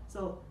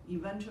 So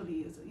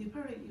eventually,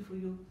 if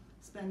you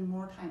spend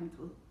more time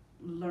to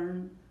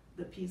learn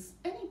the piece,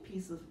 any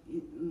piece of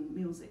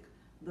music,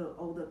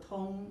 or the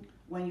tone,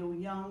 when you're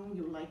young,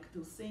 you like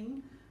to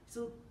sing.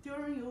 So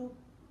during you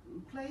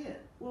play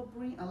it, will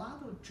bring a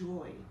lot of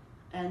joy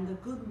and a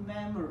good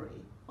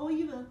memory, or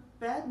even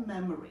bad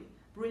memory,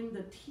 bring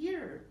the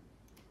tear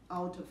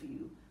out of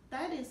you.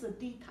 That is a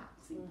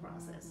detoxing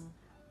process.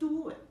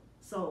 Do it.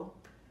 So,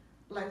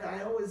 like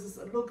I always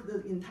look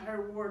the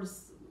entire world.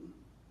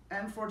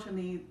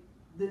 Unfortunately,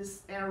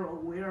 this era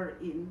we're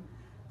in,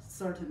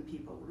 certain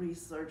people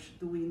research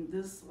doing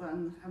this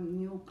one, have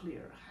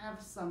nuclear,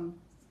 have some.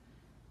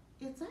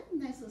 Is that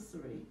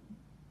necessary?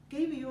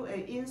 Give you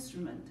an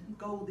instrument,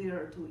 go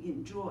there to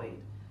enjoy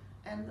it,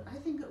 and I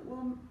think it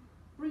will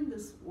bring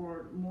this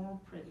world more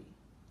pretty.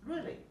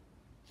 Really,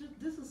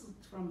 this is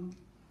from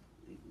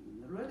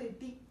really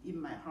deep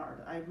in my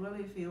heart. I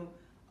really feel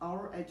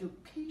our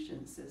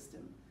education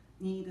system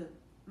need to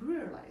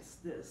realize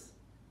this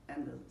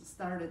and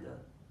started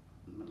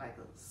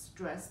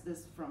stress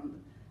this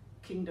from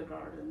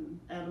kindergarten,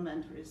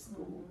 elementary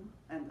school,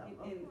 and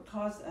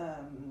cause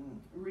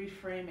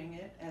reframing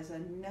it as a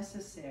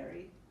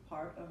necessary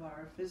part of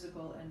our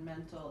physical and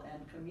mental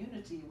and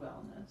community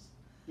wellness,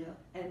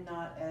 and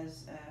not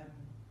as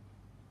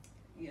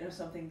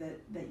something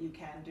that you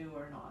can do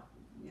or not,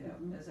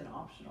 as an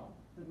optional.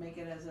 Make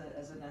it as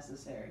a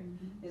necessary,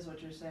 is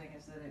what you're saying,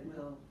 is that it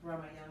will,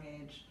 from a young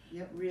age,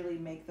 really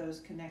make those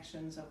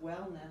connections of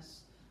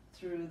wellness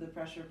through the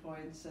pressure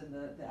points and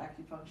the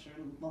acupuncture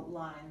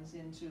lines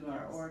into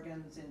our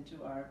organs,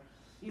 into our...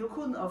 You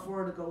couldn't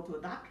afford to go to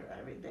a doctor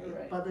every day,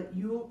 right. But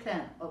you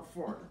can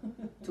afford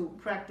to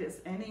practice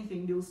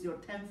anything, use your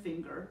 10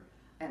 finger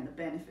and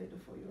benefit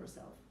for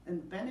yourself.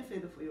 And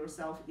benefit for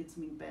yourself, it's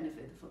mean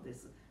benefit for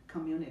this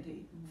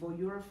community, for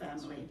your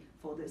family,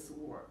 for this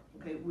world.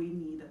 Okay, we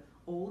need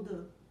all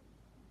the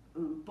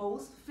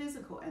both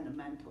physical and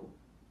mental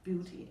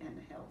beauty and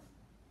health.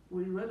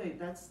 we really,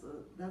 that's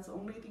the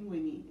only thing we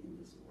need in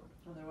this world.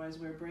 Otherwise,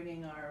 we're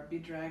bringing our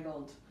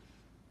bedraggled,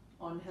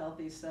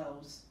 unhealthy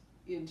selves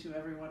into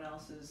everyone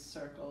else's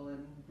circle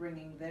and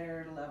bringing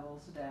their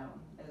levels down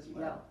as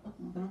well.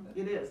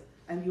 It is,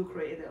 and you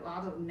create a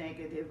lot of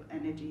negative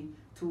energy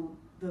to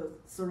the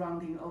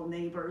surrounding old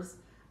neighbors,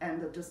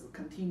 and just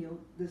continue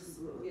this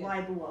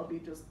vibe will be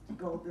just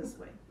go this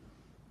way.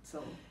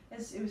 So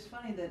it was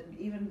funny that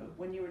even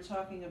when you were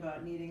talking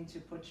about needing to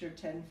put your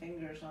 10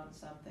 fingers on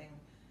something,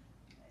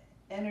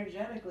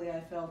 energetically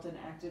I felt an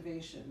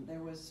activation. There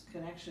was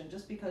connection.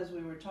 Just because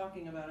we were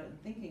talking about it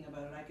and thinking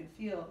about it, I could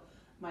feel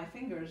my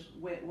fingers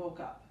woke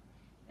up,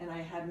 and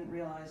I hadn't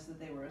realized that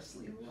they were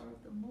asleep. you are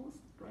the most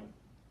bright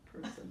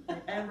person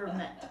I ever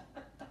met.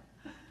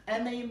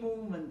 Any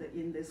movement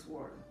in this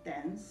world,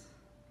 dance,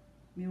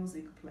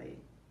 music, play,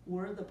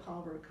 where the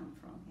power come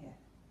from? Yeah.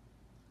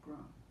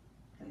 Ground.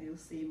 Have you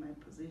seen my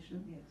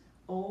position? Yes.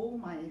 All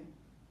my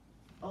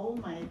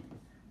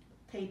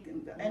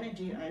taken the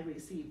energy I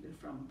received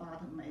from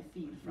bottom of my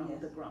feet from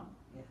Yes. the ground.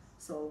 Yes.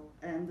 So,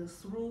 and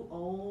through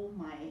all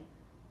my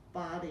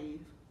body,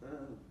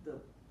 the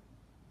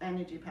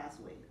energy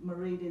pathway,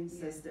 meridian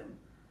system,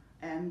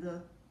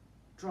 and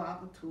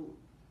drop to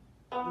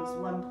this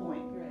one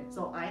point. Right.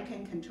 So I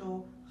can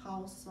control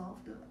how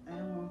soft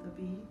I want to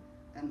be,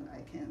 and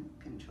I can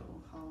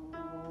control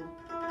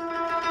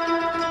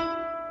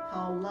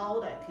how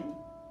loud I can.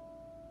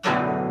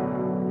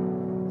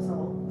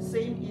 So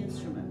same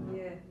instrument.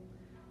 Yeah.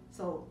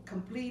 So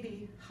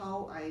completely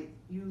how I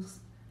use,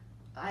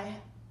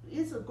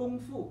 it's a kung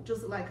fu,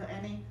 just like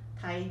any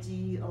Tai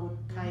Chi or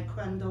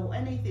Taekwondo,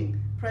 anything.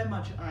 Pretty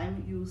much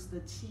I'm use the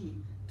qi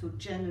to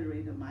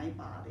generate my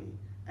body,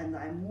 and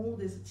I move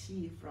this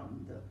qi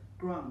from the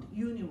ground,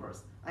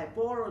 universe. I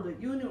borrow the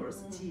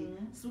universe qi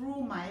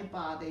through my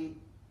body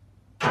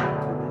to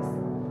this.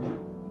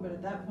 But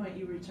at that point,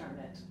 you return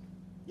it.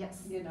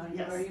 Yes. You know, you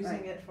yes, are using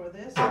right. it for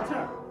this,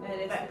 Return.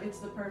 and Back. it's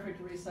the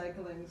perfect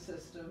recycling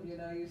system. You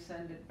know, you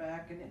send it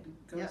back, and it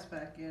goes Yep.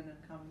 back in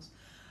and comes.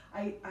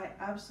 I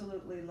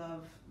absolutely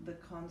love the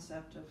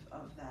concept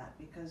of that,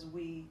 because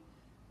we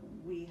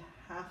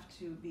have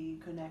to be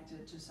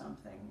connected to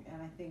something,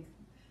 and I think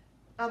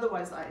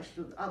Otherwise, I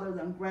should, other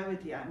than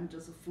gravity, I'm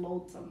just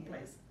float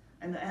someplace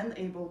and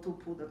unable to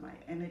put my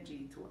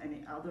energy to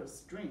any other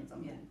stream,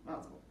 something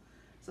possible.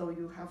 So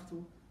you have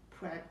to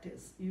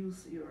practice,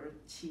 use your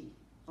qi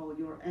or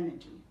your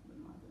energy, the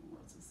modern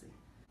words to say.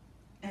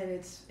 And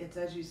it's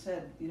as you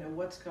said, you know,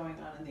 what's going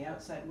on in the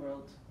outside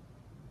world.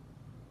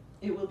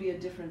 It will be a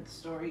different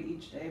story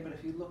each day, but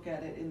if you look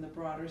at it in the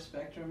broader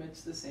spectrum,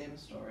 it's the same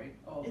story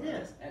over It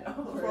is. and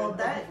over For and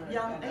that over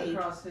young and age,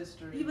 across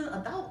history. Even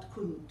adult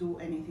couldn't do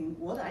anything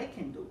what I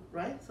can do,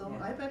 right? So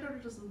Yeah. I better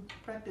just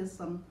practice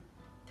some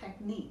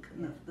technique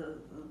of the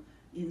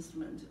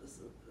instrument.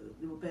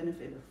 It will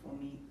benefit for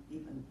me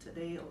even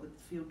today or the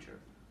future,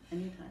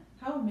 anytime.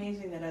 How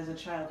amazing that as a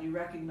child you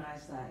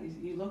recognized that.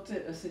 You looked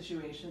at a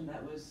situation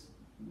that was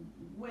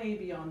way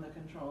beyond the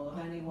control of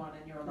anyone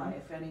in your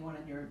life, anyone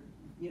in your,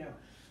 you know,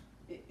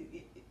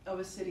 of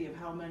a city of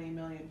how many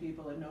million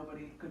people, and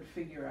nobody could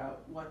figure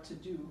out what to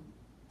do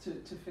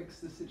to fix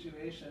the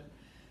situation.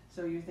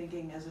 So you're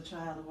thinking as a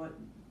child,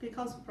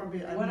 Because probably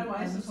what am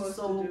I supposed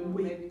so to do?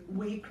 Maybe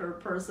weaker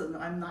person.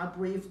 I'm not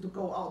brave to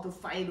go out to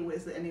fight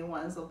with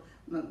anyone. So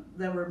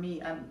never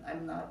me.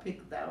 I'm not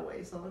picked that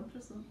way. So I'm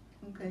just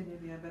okay.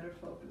 maybe I better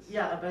focus.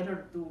 Yeah, I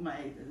better do my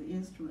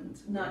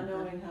instruments. Not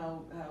knowing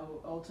how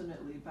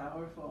ultimately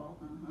powerful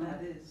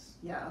that is.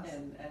 Yes.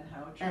 And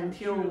how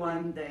Until truly,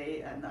 one day,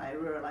 and I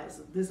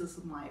realized this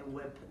is my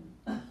weapon.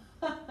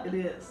 It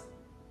is.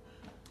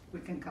 We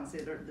can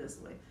consider it this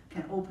way.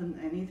 Can open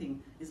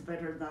anything. It's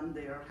better than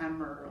their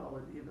hammer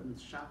or even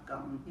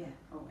shotgun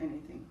or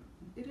anything.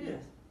 It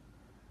is.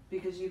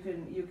 Because you can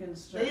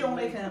They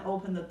only can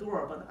open the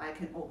door, but I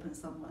can open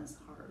someone's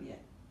heart. Yeah.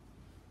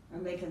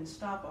 And they can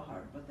stop a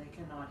heart, but they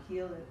cannot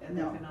heal it, and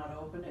No. they cannot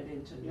open it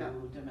into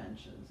new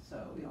dimensions. So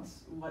No.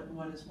 it's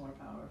what is more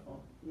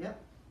powerful.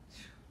 Yep.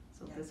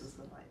 So Yes. this is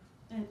the life.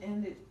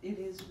 And it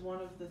is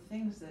one of the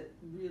things that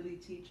really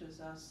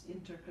teaches us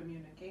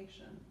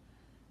intercommunication.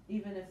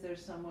 Even if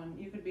there's someone,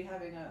 you could be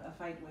having a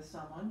fight with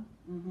someone,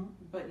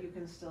 but you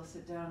can still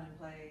sit down and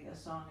play a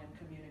song and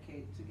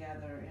communicate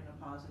together in a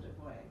positive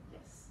way.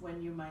 Yes.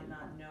 When you might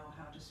not know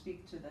how to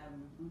speak to them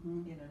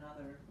in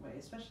another way,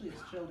 especially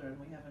as children,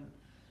 we haven't,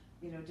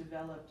 you know,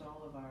 developed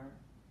all of our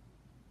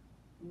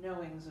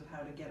knowings of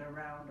how to get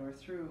around or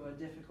through a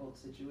difficult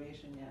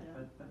situation yet.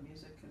 But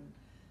music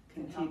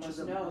can help teach us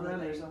them know that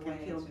really there's a can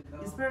way heal. to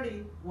go.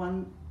 Especially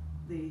when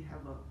they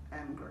have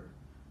anger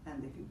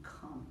and they can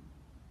calm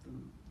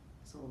them.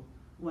 So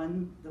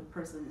when the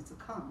person is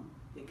calm,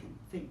 they can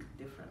think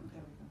differently.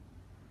 There we go.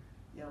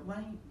 Yeah,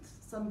 when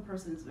some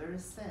person is very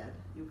sad,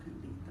 you can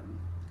lead them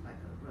like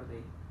a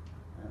really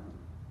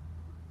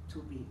to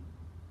be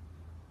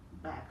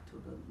back to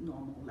the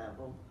normal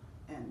level,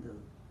 and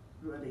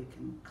really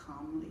can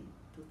calmly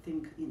to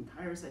think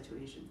entire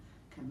situation,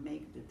 can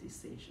make the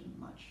decision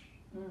much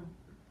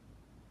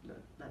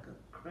like a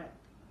correct,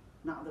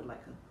 not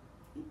like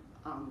a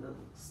on the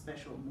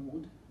special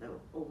mode, they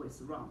will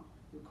always run.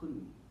 You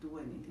couldn't do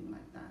anything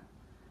like that.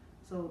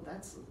 So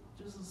that's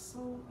just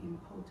so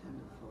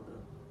important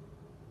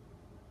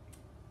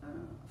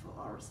for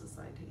our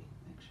society,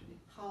 actually.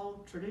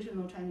 How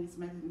traditional Chinese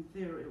medicine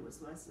theory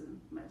with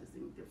Western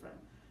medicine different.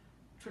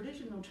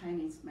 Traditional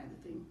Chinese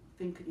medicine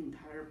think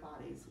entire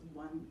body is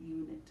one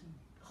unit,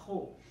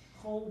 whole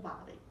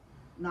body,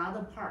 not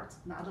a part,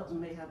 not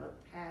only have a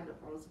head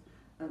or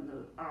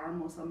an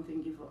arm or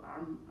something. If an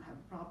arm have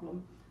a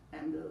problem,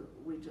 and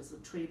we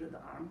just treat the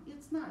arm,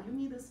 it's not. You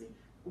need to see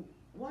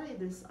why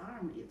this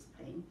arm is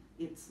pain.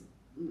 It's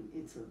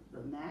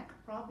the neck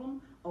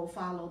problem, or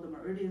follow the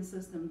meridian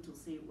system to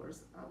see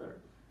where's other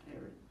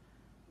area.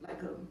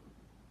 Like,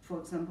 for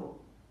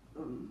example,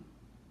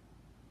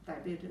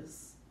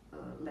 diabetes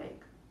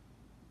leg,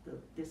 the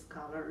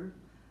discolor,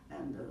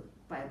 and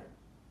by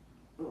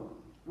the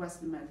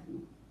Western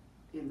medicine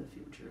in the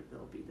future,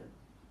 they'll be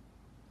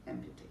the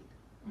amputate.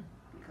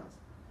 Because,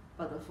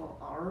 but for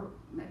our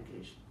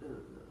medication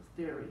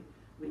theory,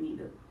 we need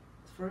the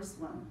first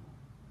one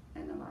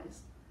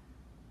analyze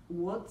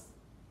what's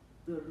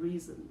the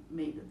reason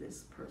made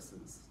this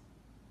person's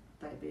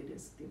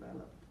diabetes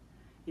developed.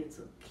 It's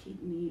a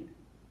kidney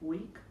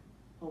weak,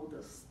 or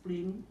the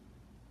spleen,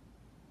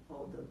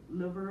 or the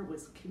liver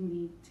with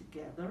kidney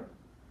together,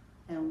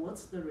 and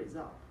what's the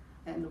result?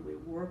 And we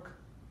work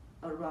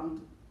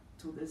around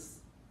to this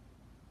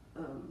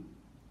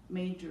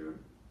major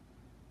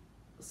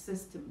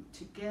system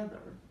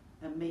together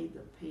and made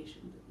the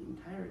patient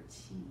entire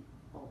qi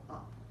all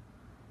up,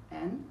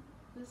 and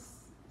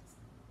this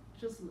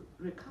just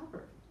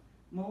recovered.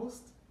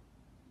 Most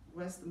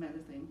Western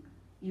medicine,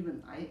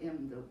 even I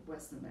am the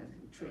Western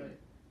medicine trained, Right.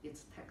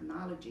 it's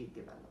technology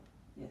developed.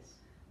 Yes.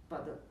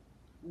 But the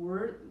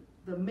word,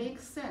 the make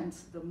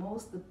sense, the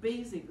most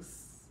basic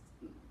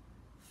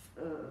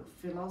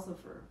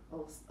philosopher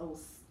of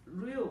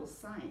real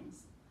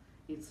science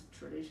is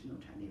traditional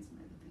Chinese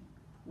medicine.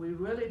 We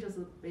really just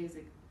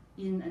basic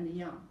yin and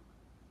yang.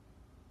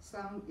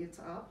 Sun it's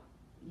up,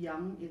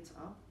 yang it's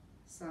up,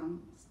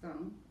 sun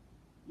down,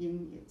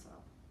 yin it's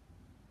up.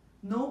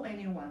 No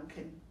anyone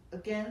can,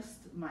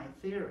 against my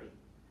theory,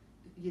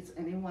 is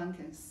anyone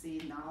can see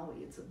now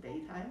it's a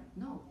daytime?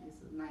 No,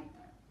 it's a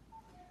nighttime.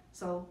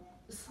 So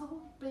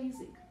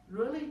basic,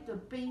 really the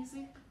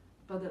basic,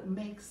 but it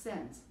makes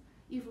sense.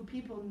 If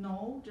people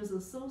know,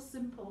 just so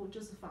simple,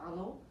 just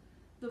follow.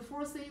 The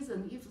 4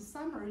 season, if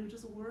summer, you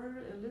just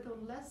wear a little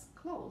less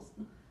clothes.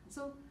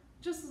 So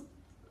just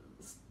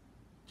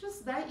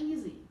that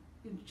easy.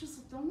 You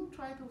just don't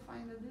try to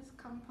find this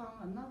compound,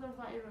 another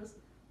virus.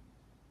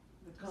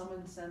 The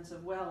common sense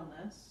of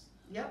wellness.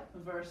 Yep.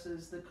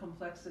 Versus the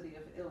complexity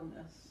of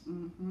illness.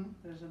 Mm-hmm.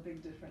 There's a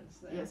big difference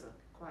there. Yes,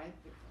 quite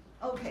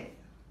different. Okay,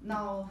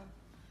 now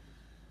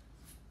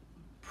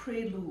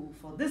prelude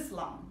for this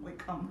long, we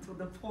come to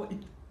the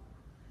point.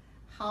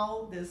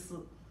 How this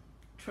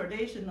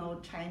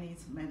traditional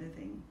Chinese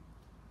medicine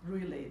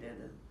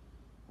related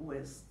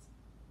with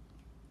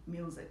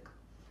music.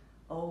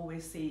 Oh, we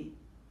see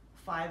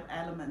 5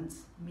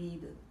 elements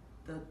meet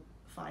the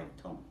 5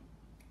 tone,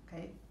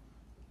 okay?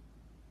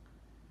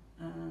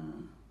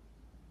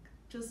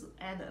 Just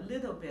add a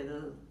little bit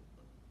of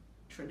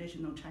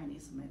traditional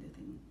Chinese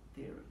medicine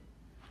theory.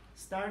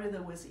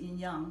 Started with yin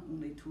yang,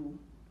 only 2,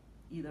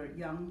 either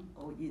yang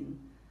or yin.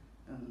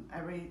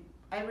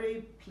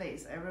 Every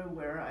place,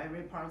 everywhere,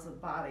 every part of the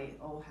body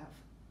all have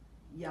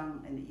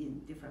yang and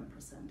yin, different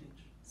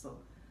percentage. So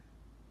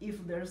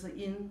if there's a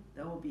yin,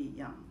 there will be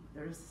yang.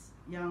 There's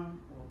yang,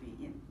 will be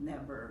yin,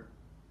 never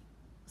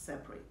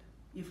separate.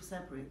 If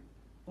separate,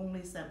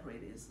 only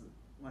separate is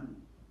one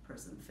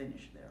person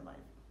finish their life.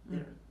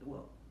 They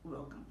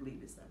will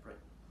completely separate.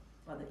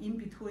 But in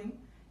between,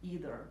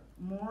 either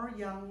more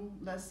yang,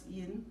 less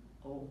yin,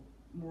 or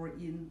more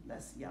yin,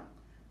 less yang.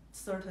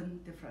 Certain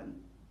different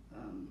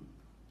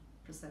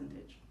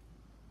percentage.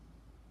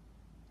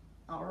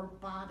 Our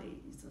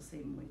body is the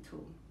same way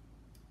too.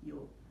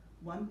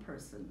 One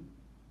person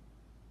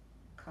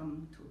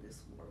come to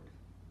this world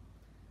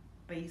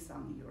based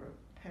on your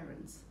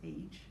parents'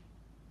 age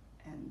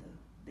and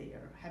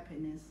their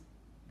happiness,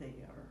 their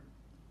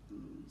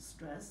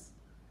stress.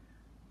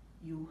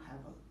 You have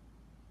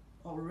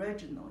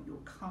original,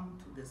 you come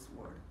to this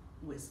world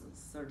with a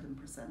certain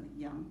percent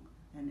yang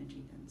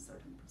energy and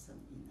certain percent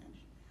yin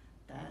energy.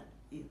 That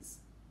is,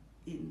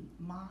 in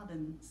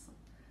modern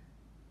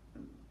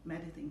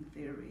medicine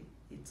theory,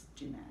 it's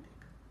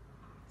genetic.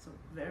 So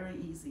very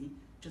easy,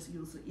 just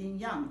use yin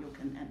yang, you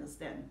can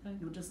understand.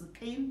 You just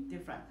came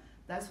different.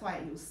 That's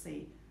why you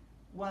see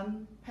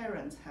one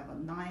parent have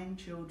 9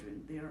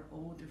 children, they are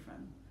all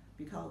different.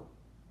 Because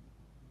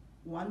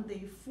when they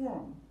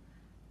form,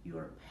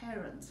 your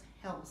parents'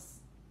 health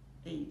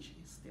age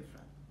is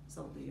different,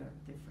 so they are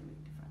different.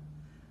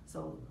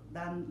 So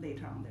then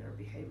later on, their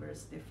behavior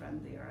is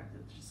different. They are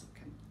just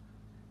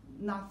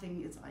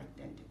nothing is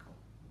identical.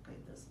 Okay,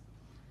 this.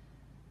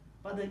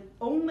 But the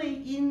only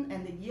yin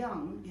and the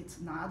yang, it's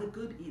not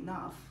good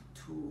enough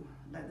to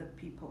let the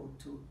people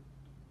to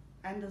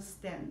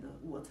understand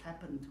what's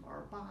happened to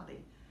our body.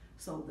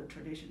 So the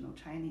traditional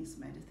Chinese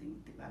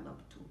medicine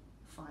developed to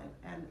 5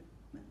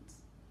 elements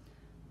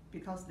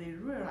because they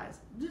realized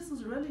this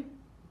is really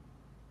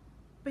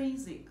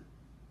basic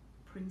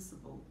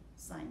principle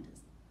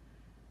scientist.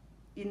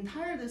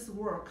 Entire this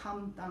world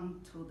come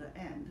down to the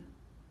end.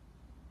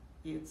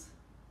 It's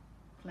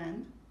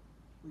plant,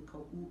 we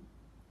call wu,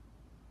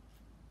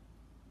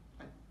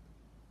 like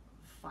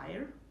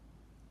fire,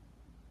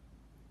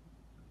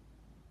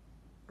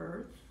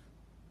 earth,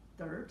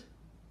 dirt,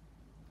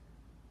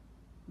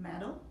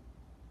 metal,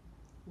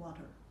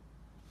 water.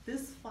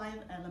 These 5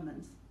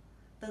 elements,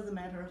 doesn't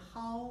matter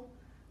how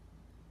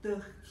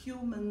the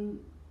human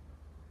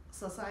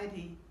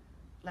society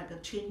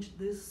changed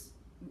this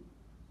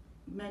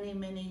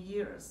many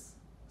years,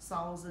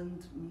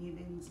 thousands,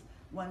 millions,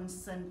 1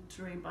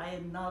 century by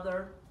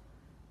another,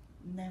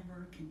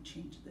 never can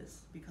change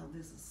this because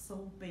this is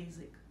so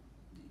basic.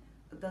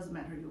 It doesn't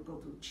matter, you go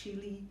to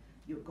Chile,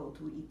 you go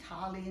to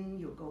Italian,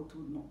 you go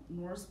to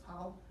North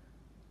Pole,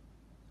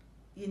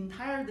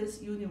 entire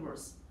this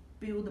universe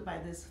built by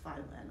these 5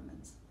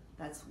 elements.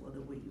 That's what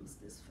we use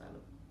these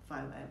 5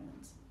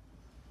 elements.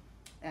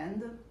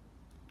 And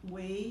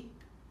we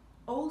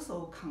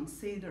also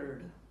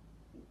considered,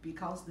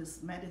 because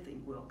this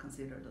medicine will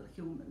consider the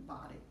human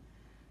body,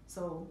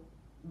 so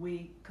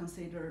we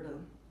considered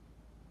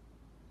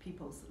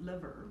people's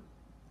liver,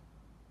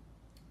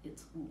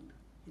 it's wood,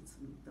 it's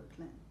the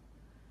plant.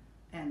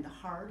 And the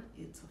heart,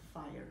 it's a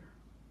fire.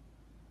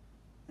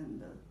 And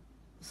the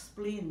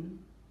spleen,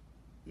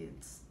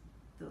 it's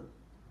the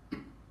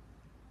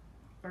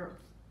earth.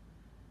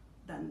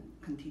 Then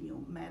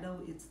continue, metal,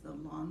 it's the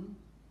lung,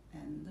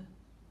 and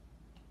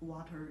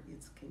water,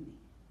 it's kidney.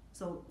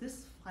 So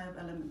these 5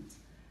 elements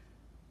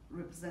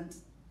represent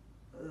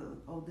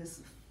all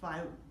these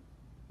 5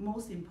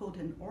 most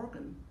important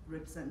organ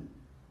represent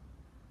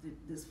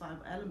these 5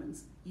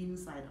 elements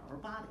inside our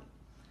body.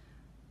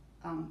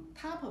 On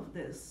top of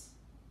this,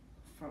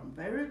 from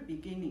very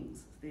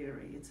beginnings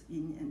theory, it's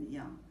yin and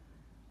yang.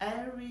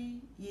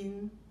 Every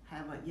yin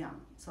have a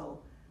yang. So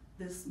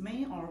this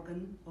main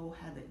organ all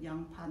had a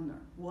yang partner.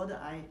 What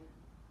I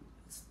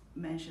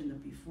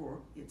mentioned before,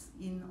 it's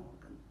yin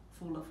organ,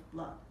 full of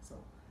blood. So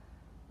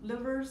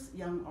liver's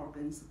yang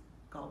organs,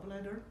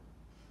 gallbladder.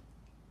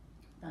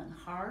 Then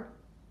heart,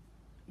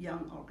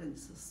 yang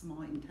organs,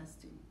 small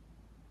intestine.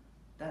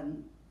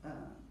 Then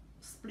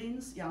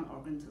spleen's yang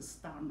organs,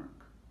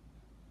 stomach.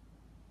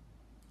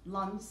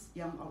 Lungs,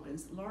 young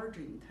organs, large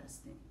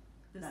intestine.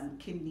 Then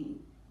kidney,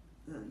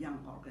 the young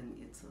organ,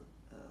 it's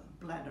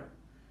a bladder.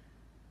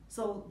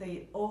 So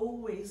they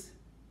always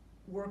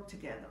work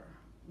together.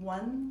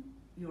 When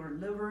your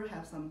liver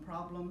has some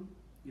problem,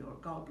 your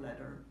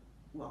gallbladder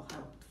will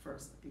help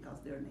first because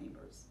they're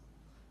neighbors.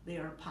 They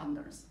are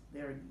partners.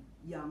 They're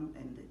young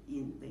and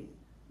yin. They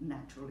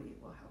naturally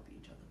will help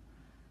each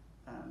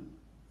other.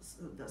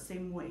 So the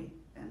same way,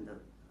 and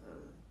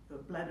the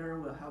bladder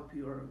will help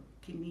your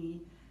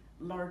kidney.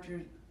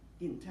 Larger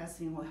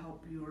intestine will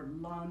help your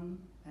lung,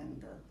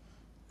 and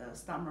the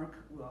stomach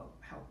will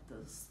help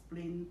the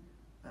spleen.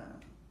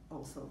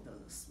 Also, the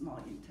small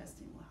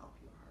intestine will help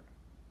your heart.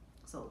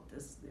 So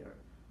this is their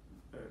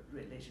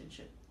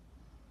relationship.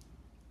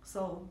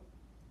 So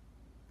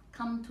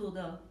come to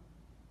the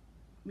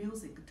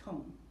music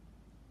tone.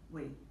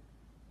 We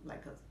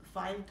like a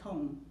 5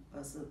 tone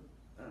as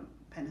a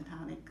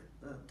pentatonic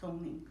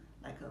toning,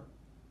 like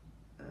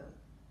a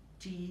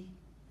G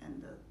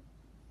and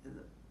the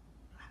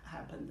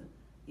happened,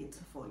 it's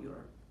for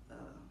your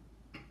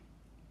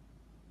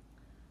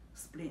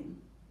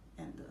spleen,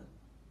 and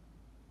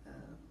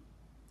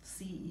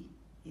C,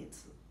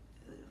 it's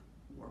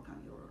work on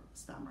your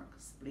stomach,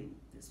 spleen.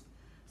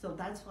 So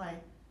that's why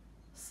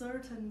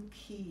certain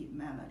key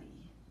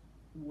melody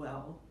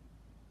will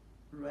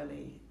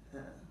really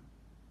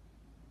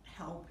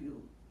help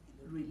you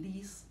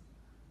release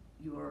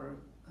your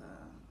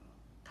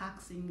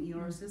toxin in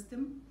your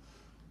system,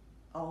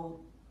 or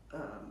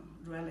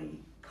really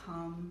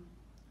calm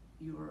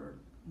your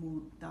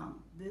mood down.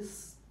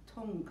 This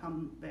tone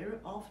comes very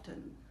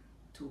often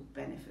to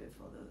benefit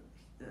for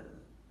the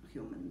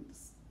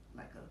humans,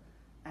 like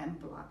a and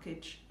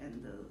blockage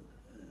and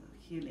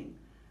healing.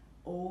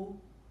 All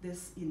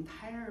this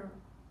entire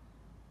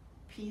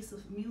piece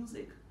of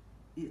music,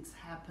 it's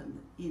happened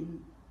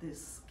in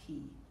this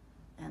key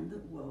and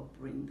will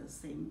bring the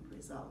same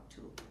result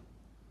too.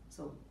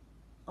 So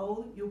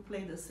all you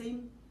play the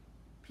same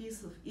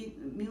piece of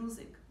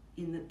music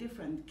in a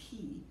different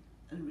key,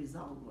 and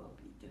result will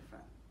be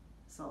different.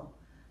 So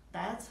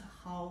that's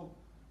how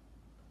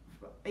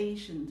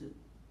ancient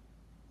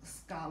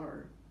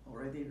scholar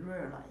already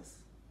realized.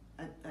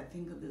 I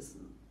think this is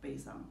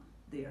based on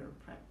their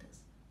practice.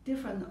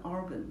 Different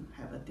organs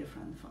have a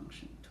different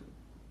function too.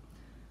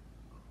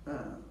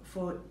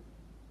 For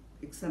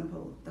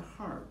example, the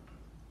heart.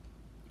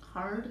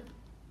 Heart,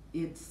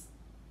 it's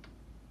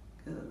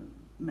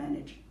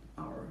manage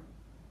our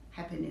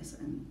happiness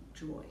and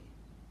joy.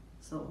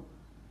 So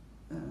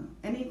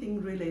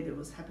anything related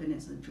with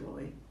happiness and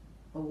joy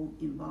all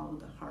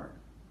involve the heart.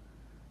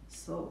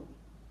 So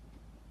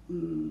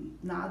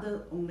not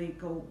only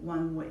go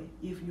one way.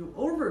 If you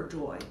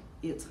overjoy,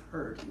 it's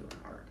hurt your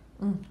heart.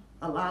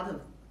 A lot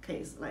of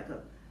case, like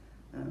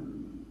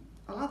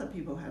a lot of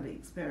people have the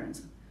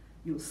experience.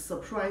 You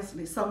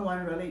surprisingly,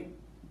 someone really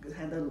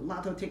had a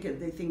lotto ticket,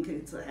 they think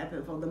it's happy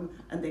for them,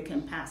 and they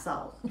can pass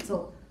out.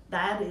 So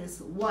that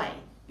is why,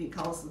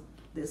 because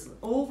this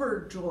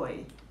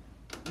overjoy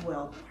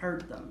will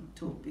hurt them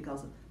too,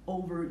 because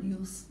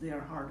overuse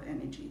their heart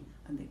energy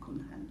and they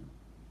couldn't handle.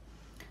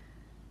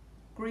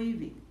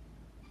 Grieving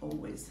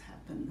always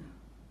happen.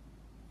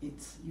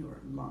 It's your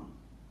lung.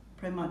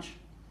 Pretty much,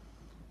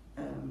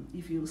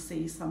 if you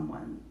see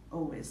someone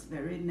always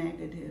very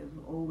negative,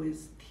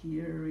 always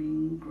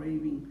tearing,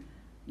 grieving,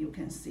 you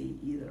can see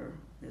either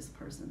this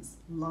person's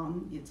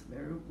lung is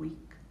very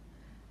weak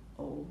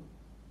or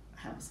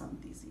have some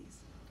disease.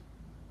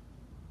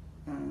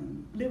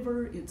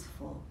 Liver is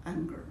for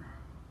anger,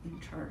 in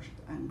charged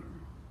anger.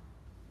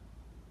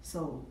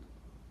 So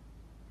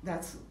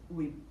that's,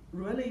 we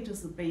really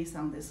just based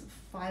on this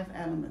 5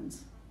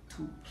 elements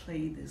to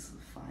play this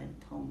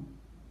 5-tone,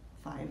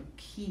 5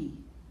 key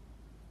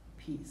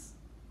piece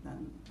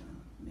then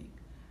make.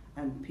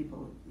 And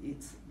people,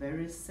 it's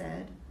very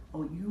sad,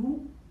 or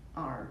you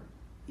are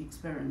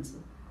experience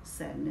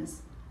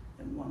sadness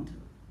and want to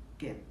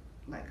get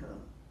like a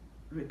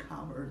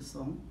recover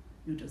song,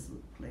 you just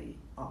play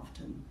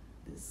often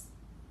this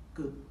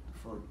good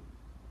for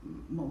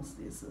most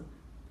is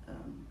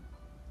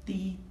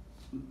D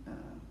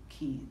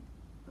key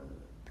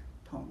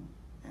tone,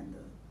 and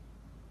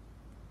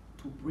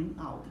to bring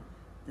out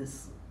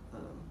this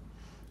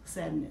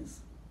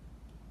sadness.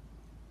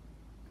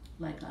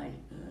 Like I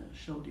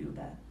showed you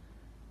that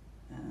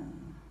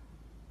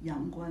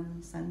阳关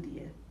三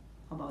叠.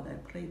 How about I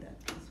play that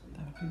piece for you?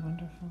 That would be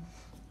wonderful.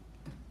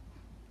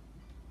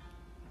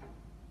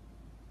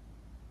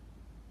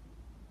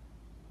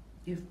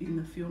 If in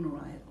the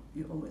funeral,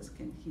 you always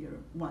can hear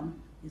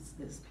one is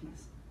this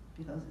piece,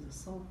 because it's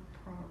so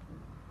powerful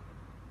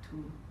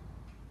to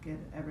get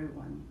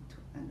everyone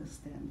to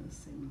understand the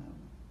same level.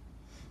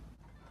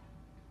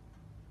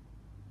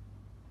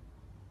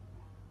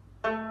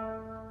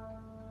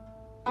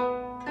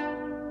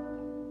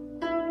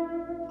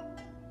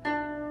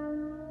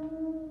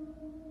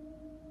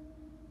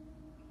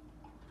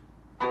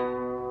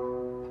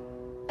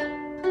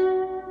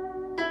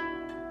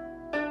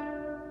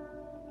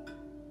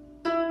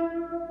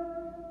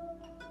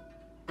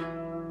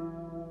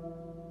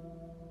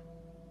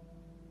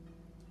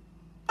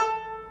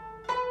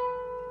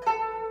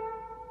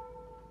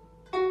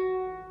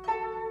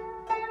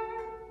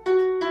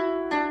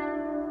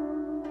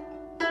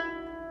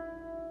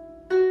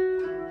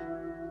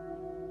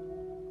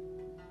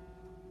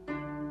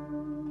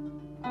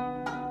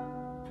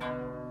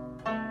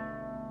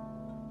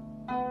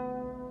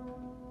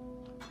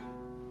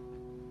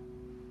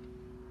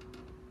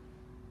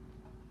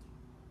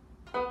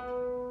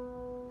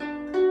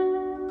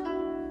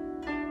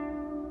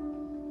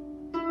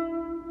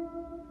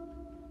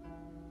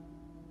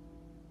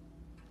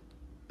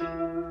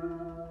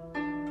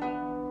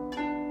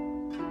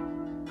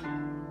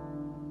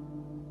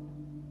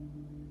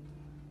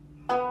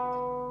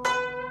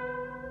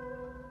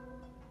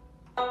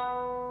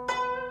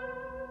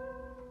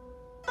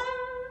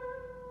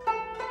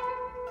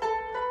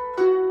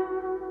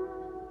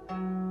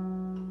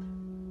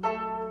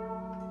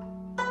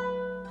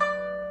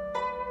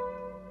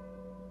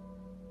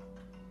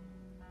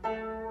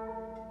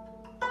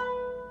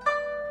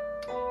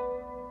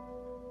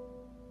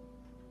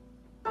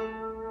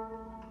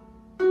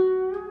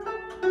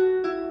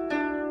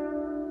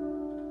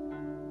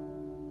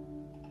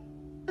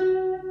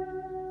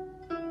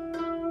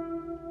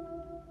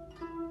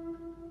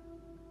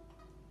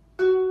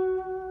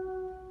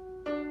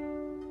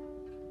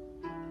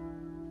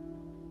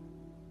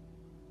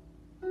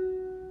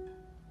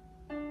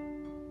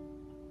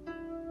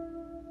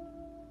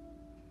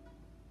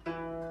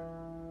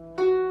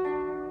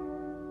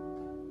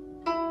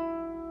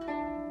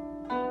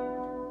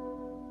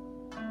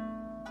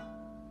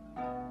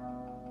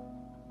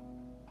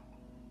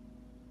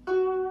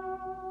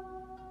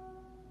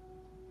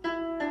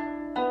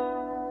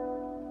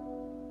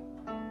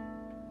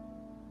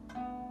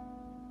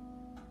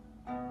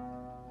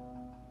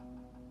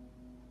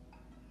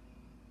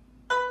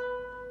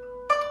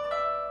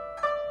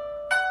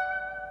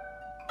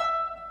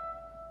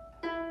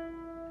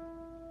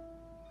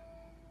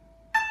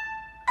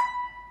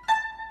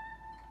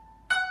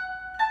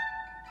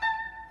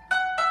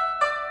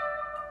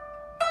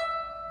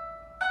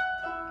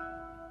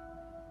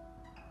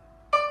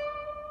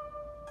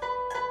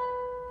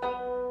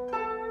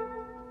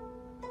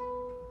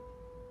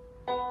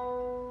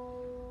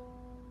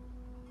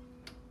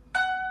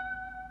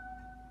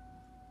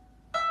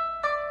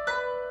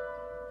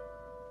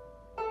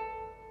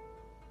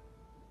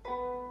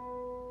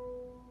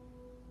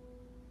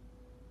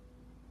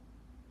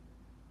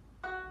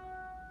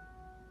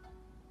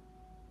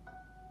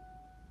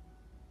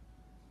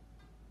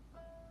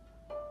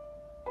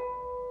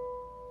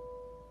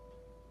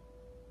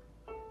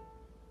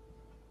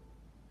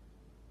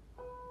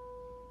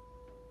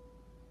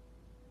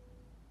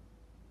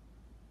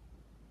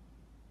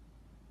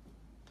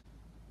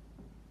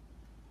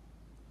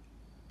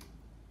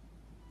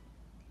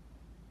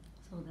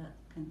 that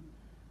can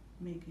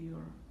make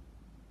your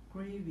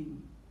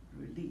craving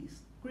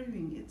release.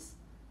 Craving is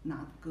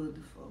not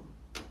good for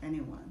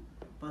anyone,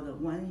 but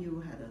when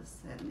you had a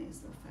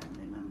sadness, a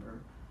family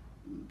member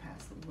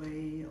passed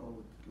away, or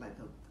like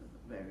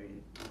a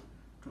very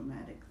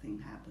dramatic thing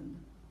happened,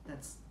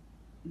 that's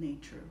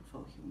nature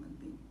for human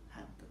being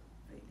have the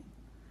feeling.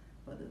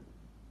 But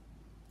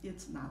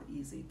it's not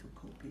easy to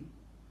coping.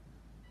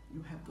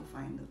 You have to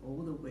find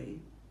all the way,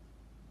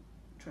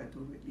 try to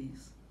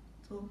release.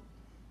 So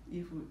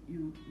if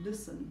you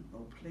listen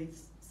or play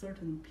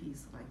certain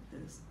piece like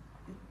this,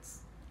 it's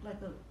like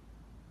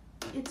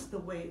it's the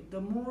way, the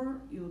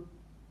more you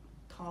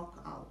talk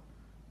out,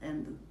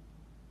 and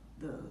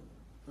the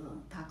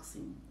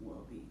toxin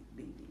will be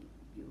leaving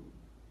you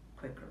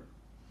quicker.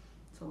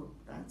 So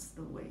that's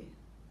the way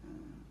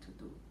to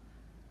do.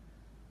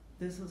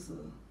 This is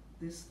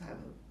this type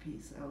of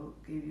piece. I'll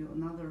give you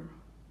another.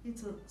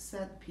 It's a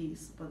sad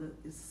piece, but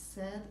it's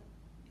sad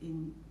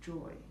in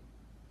joy.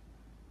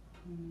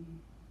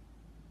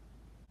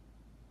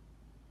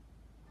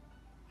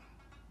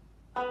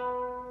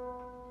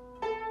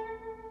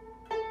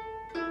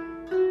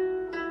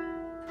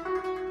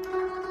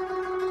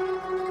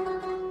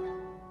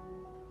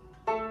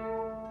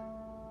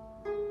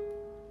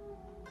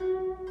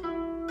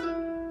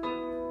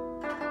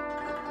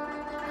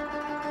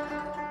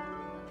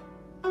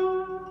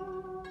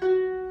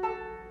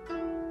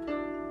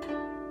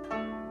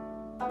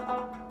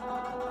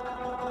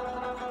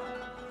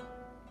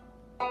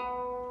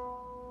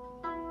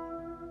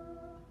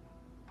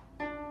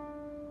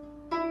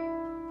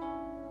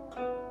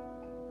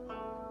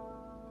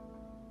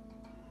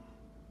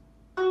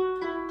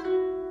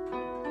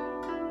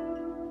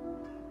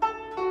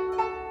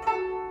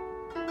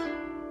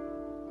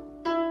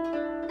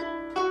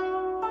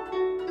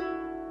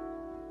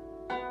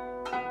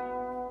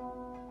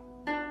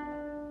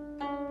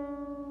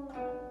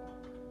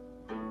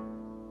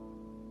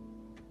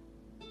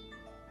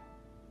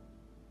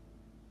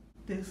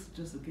 This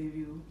just give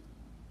you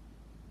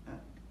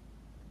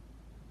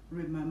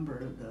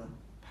remember the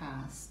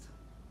past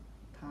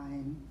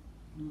time,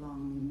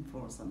 longing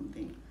for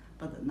something,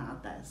 but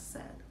not that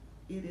sad.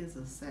 It is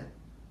a sad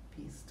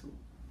piece too.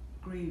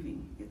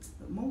 Grieving, it's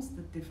the most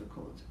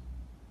difficult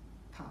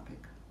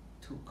topic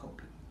to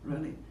coping,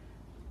 really.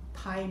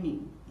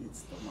 Timing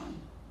is the one.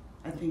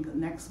 I think the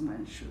next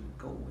man should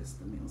go with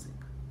the music.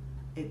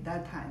 At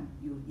that time,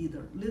 you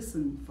either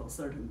listen for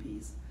certain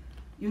piece.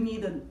 You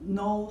need to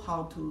know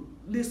how to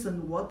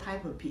listen what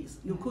type of piece.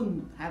 You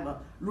couldn't have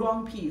a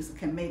wrong piece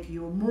can make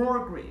you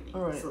more grieving.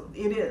 Right. So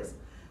it is.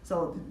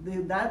 So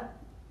that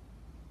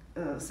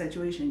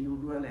situation, you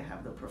really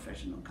have the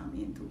professional come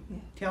in to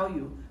tell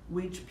you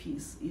which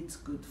piece it's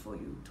good for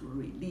you to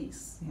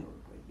release your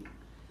grieving.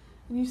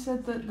 And you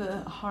said that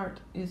the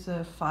heart is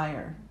a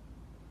fire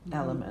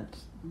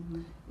element.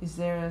 Mm-hmm. Is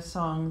there a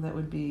song that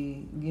would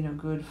be,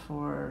 good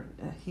for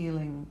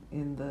healing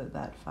in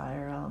that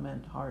fire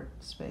element heart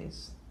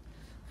space?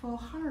 For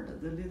heart,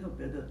 a little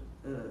bit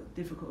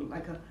difficult.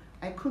 Like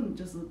I couldn't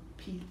just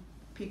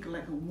pick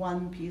like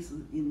one piece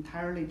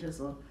entirely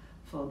just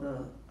for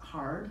the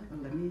heart.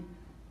 Let me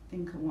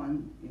think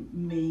one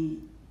may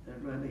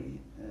really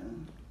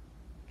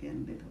get a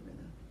little bit.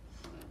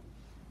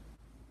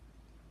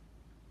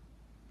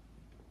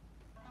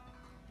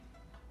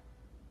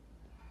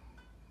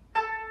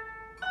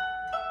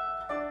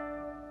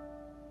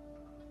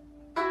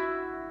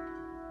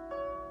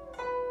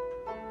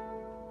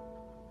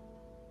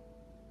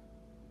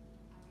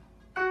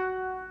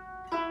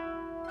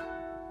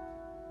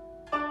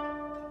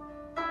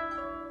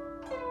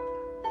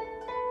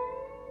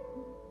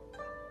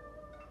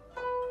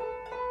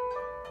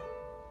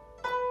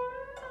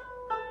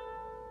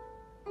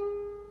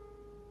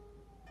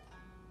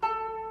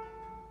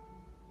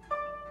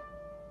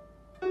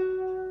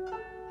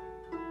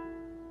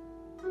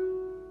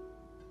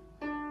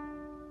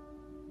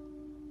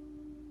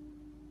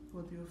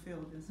 What do you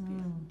feel this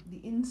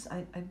piece? The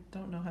inside, I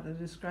don't know how to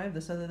describe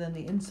this other than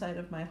the inside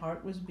of my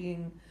heart was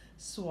being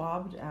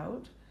swabbed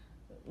out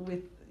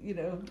with,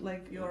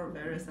 like You're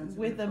very sensitive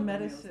with a for the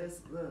medicine.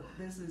 music.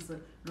 This is a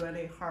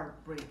really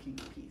heartbreaking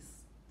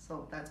piece.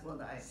 So that's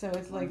what I. So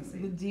it's like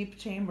the deep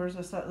chambers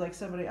of like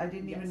somebody, I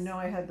didn't even Yes. know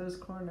I had those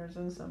corners,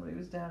 and somebody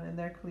was down in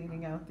there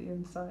cleaning out the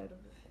inside of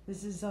it.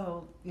 This is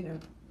all,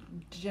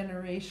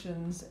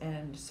 generations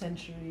and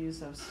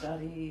centuries of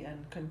study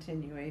and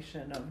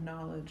continuation of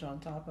knowledge on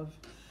top of,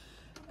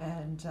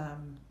 and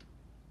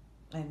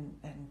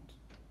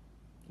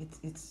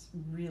it's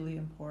really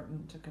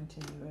important to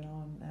continue it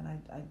on, and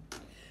I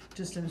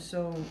just am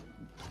so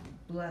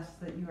blessed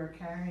that you are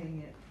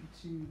carrying it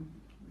to,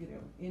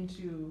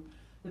 into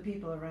the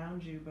people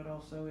around you, but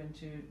also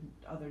into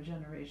other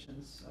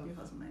generations of.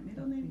 Because my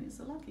middle name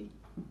is Lucky.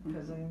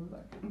 Because I am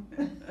lucky.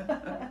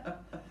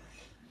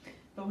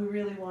 But we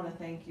really want to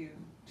thank you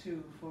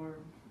too for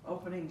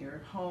opening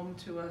your home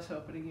to us,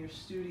 opening your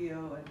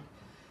studio, and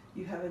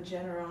you have a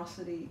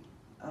generosity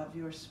of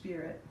your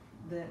spirit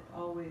that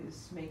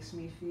always makes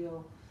me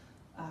feel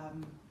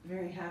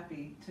very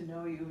happy to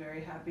know you,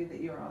 very happy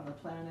that you're on the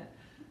planet,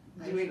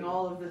 I doing sure-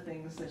 all of the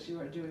things that you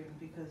are doing,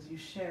 because you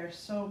share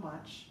so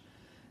much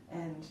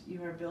and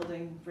you are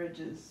building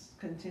bridges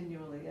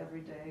continually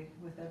every day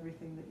with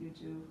everything that you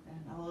do, and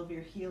all of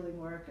your healing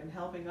work and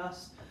helping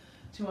us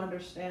to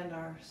understand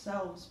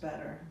ourselves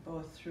better,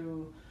 both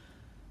through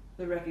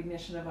the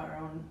recognition of our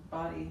own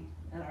body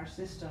and our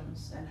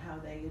systems and how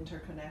they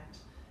interconnect,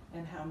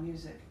 and how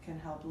music can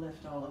help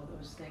lift all of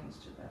those things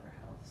to better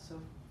health.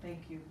 So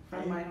thank you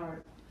from my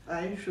heart.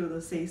 I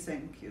should say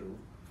thank you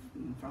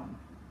from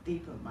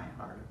deep of my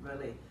heart,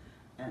 really,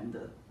 and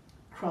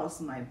cross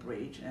my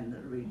bridge and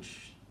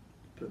reach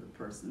to the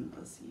person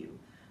as you.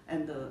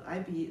 And I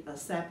be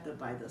accepted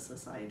by the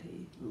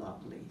society,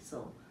 lovely.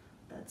 So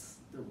that's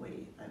the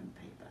way I'm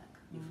paid back.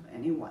 If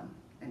anyone,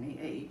 any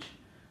age,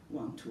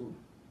 want to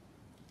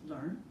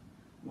learn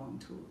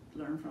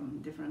from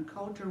different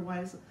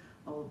culture-wise,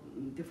 or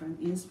different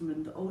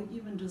instrument, or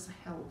even just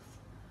health,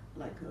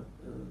 like a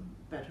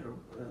better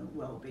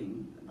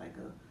well-being, like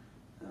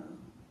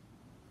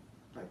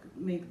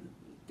make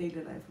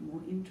daily life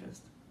more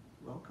interest.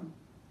 Welcome.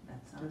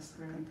 That sounds Just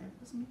great. contact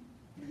with me.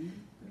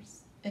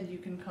 And you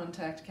can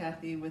contact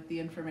Kathy with the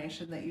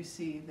information that you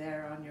see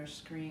there on your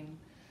screen.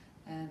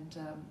 And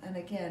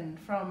again,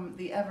 from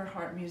the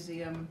Everhart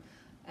Museum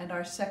and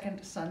our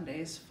second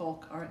Sunday's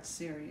Folk Arts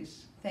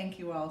Series, thank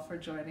you all for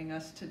joining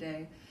us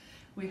today.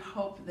 We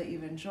hope that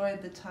you've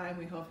enjoyed the time.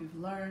 We hope you've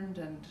learned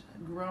and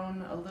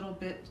grown a little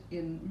bit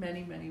in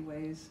many, many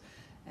ways.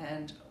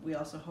 And we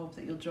also hope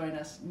that you'll join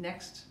us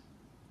next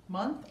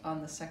month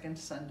on the second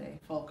Sunday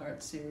Folk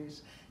Arts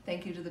Series.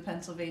 Thank you to the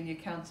Pennsylvania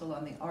Council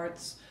on the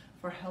Arts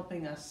for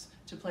helping us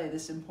to play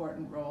this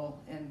important role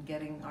in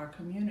getting our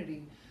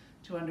community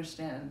to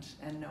understand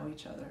and know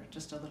each other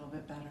just a little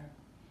bit better.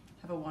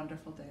 Have a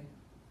wonderful day.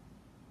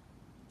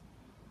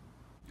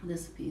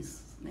 This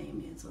piece's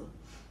name is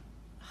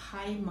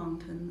High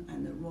Mountain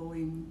and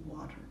Rolling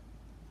Water,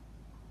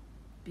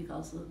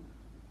 because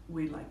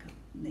we like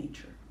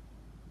nature.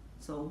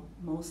 So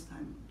most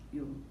time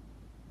you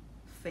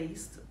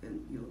faced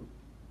and you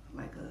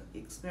like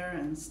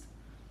experienced,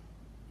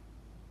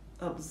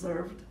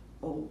 observed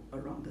all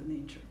around the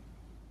nature.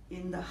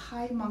 In the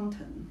high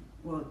mountain,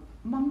 well,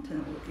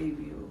 mountain will give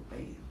you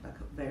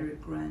a very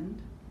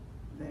grand,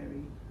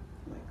 very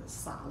like a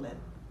solid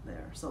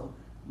there. So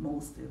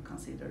most you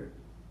consider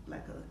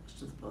like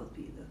supposed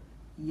to be the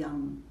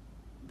young,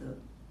 the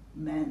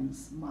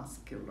man's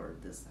muscular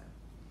this type.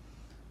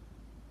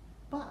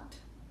 But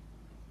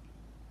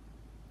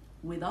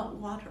without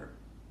water,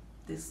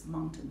 this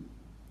mountain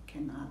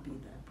cannot be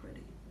that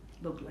pretty.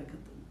 Look like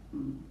the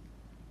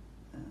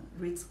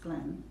Ritz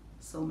Glen,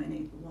 so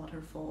many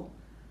waterfall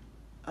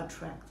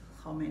attract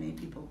how many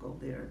people go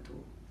there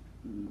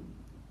to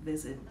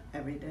visit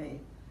every day.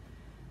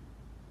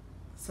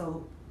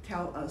 So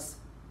tell us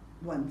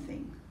one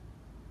thing,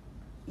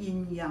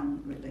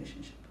 yin-yang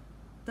relationship.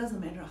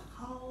 Doesn't matter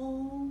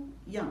how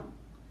young,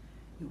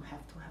 you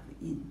have to have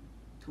yin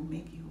to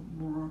make you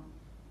more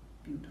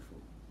beautiful.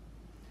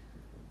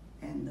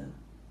 And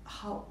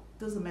how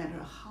doesn't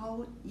matter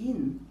how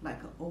yin,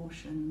 like an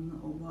ocean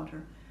or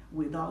water,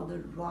 without the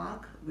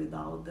rock,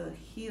 without the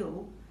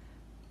hill,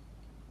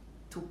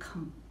 to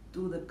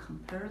do the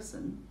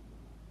comparison,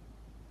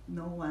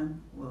 no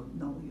one will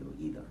know you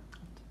either.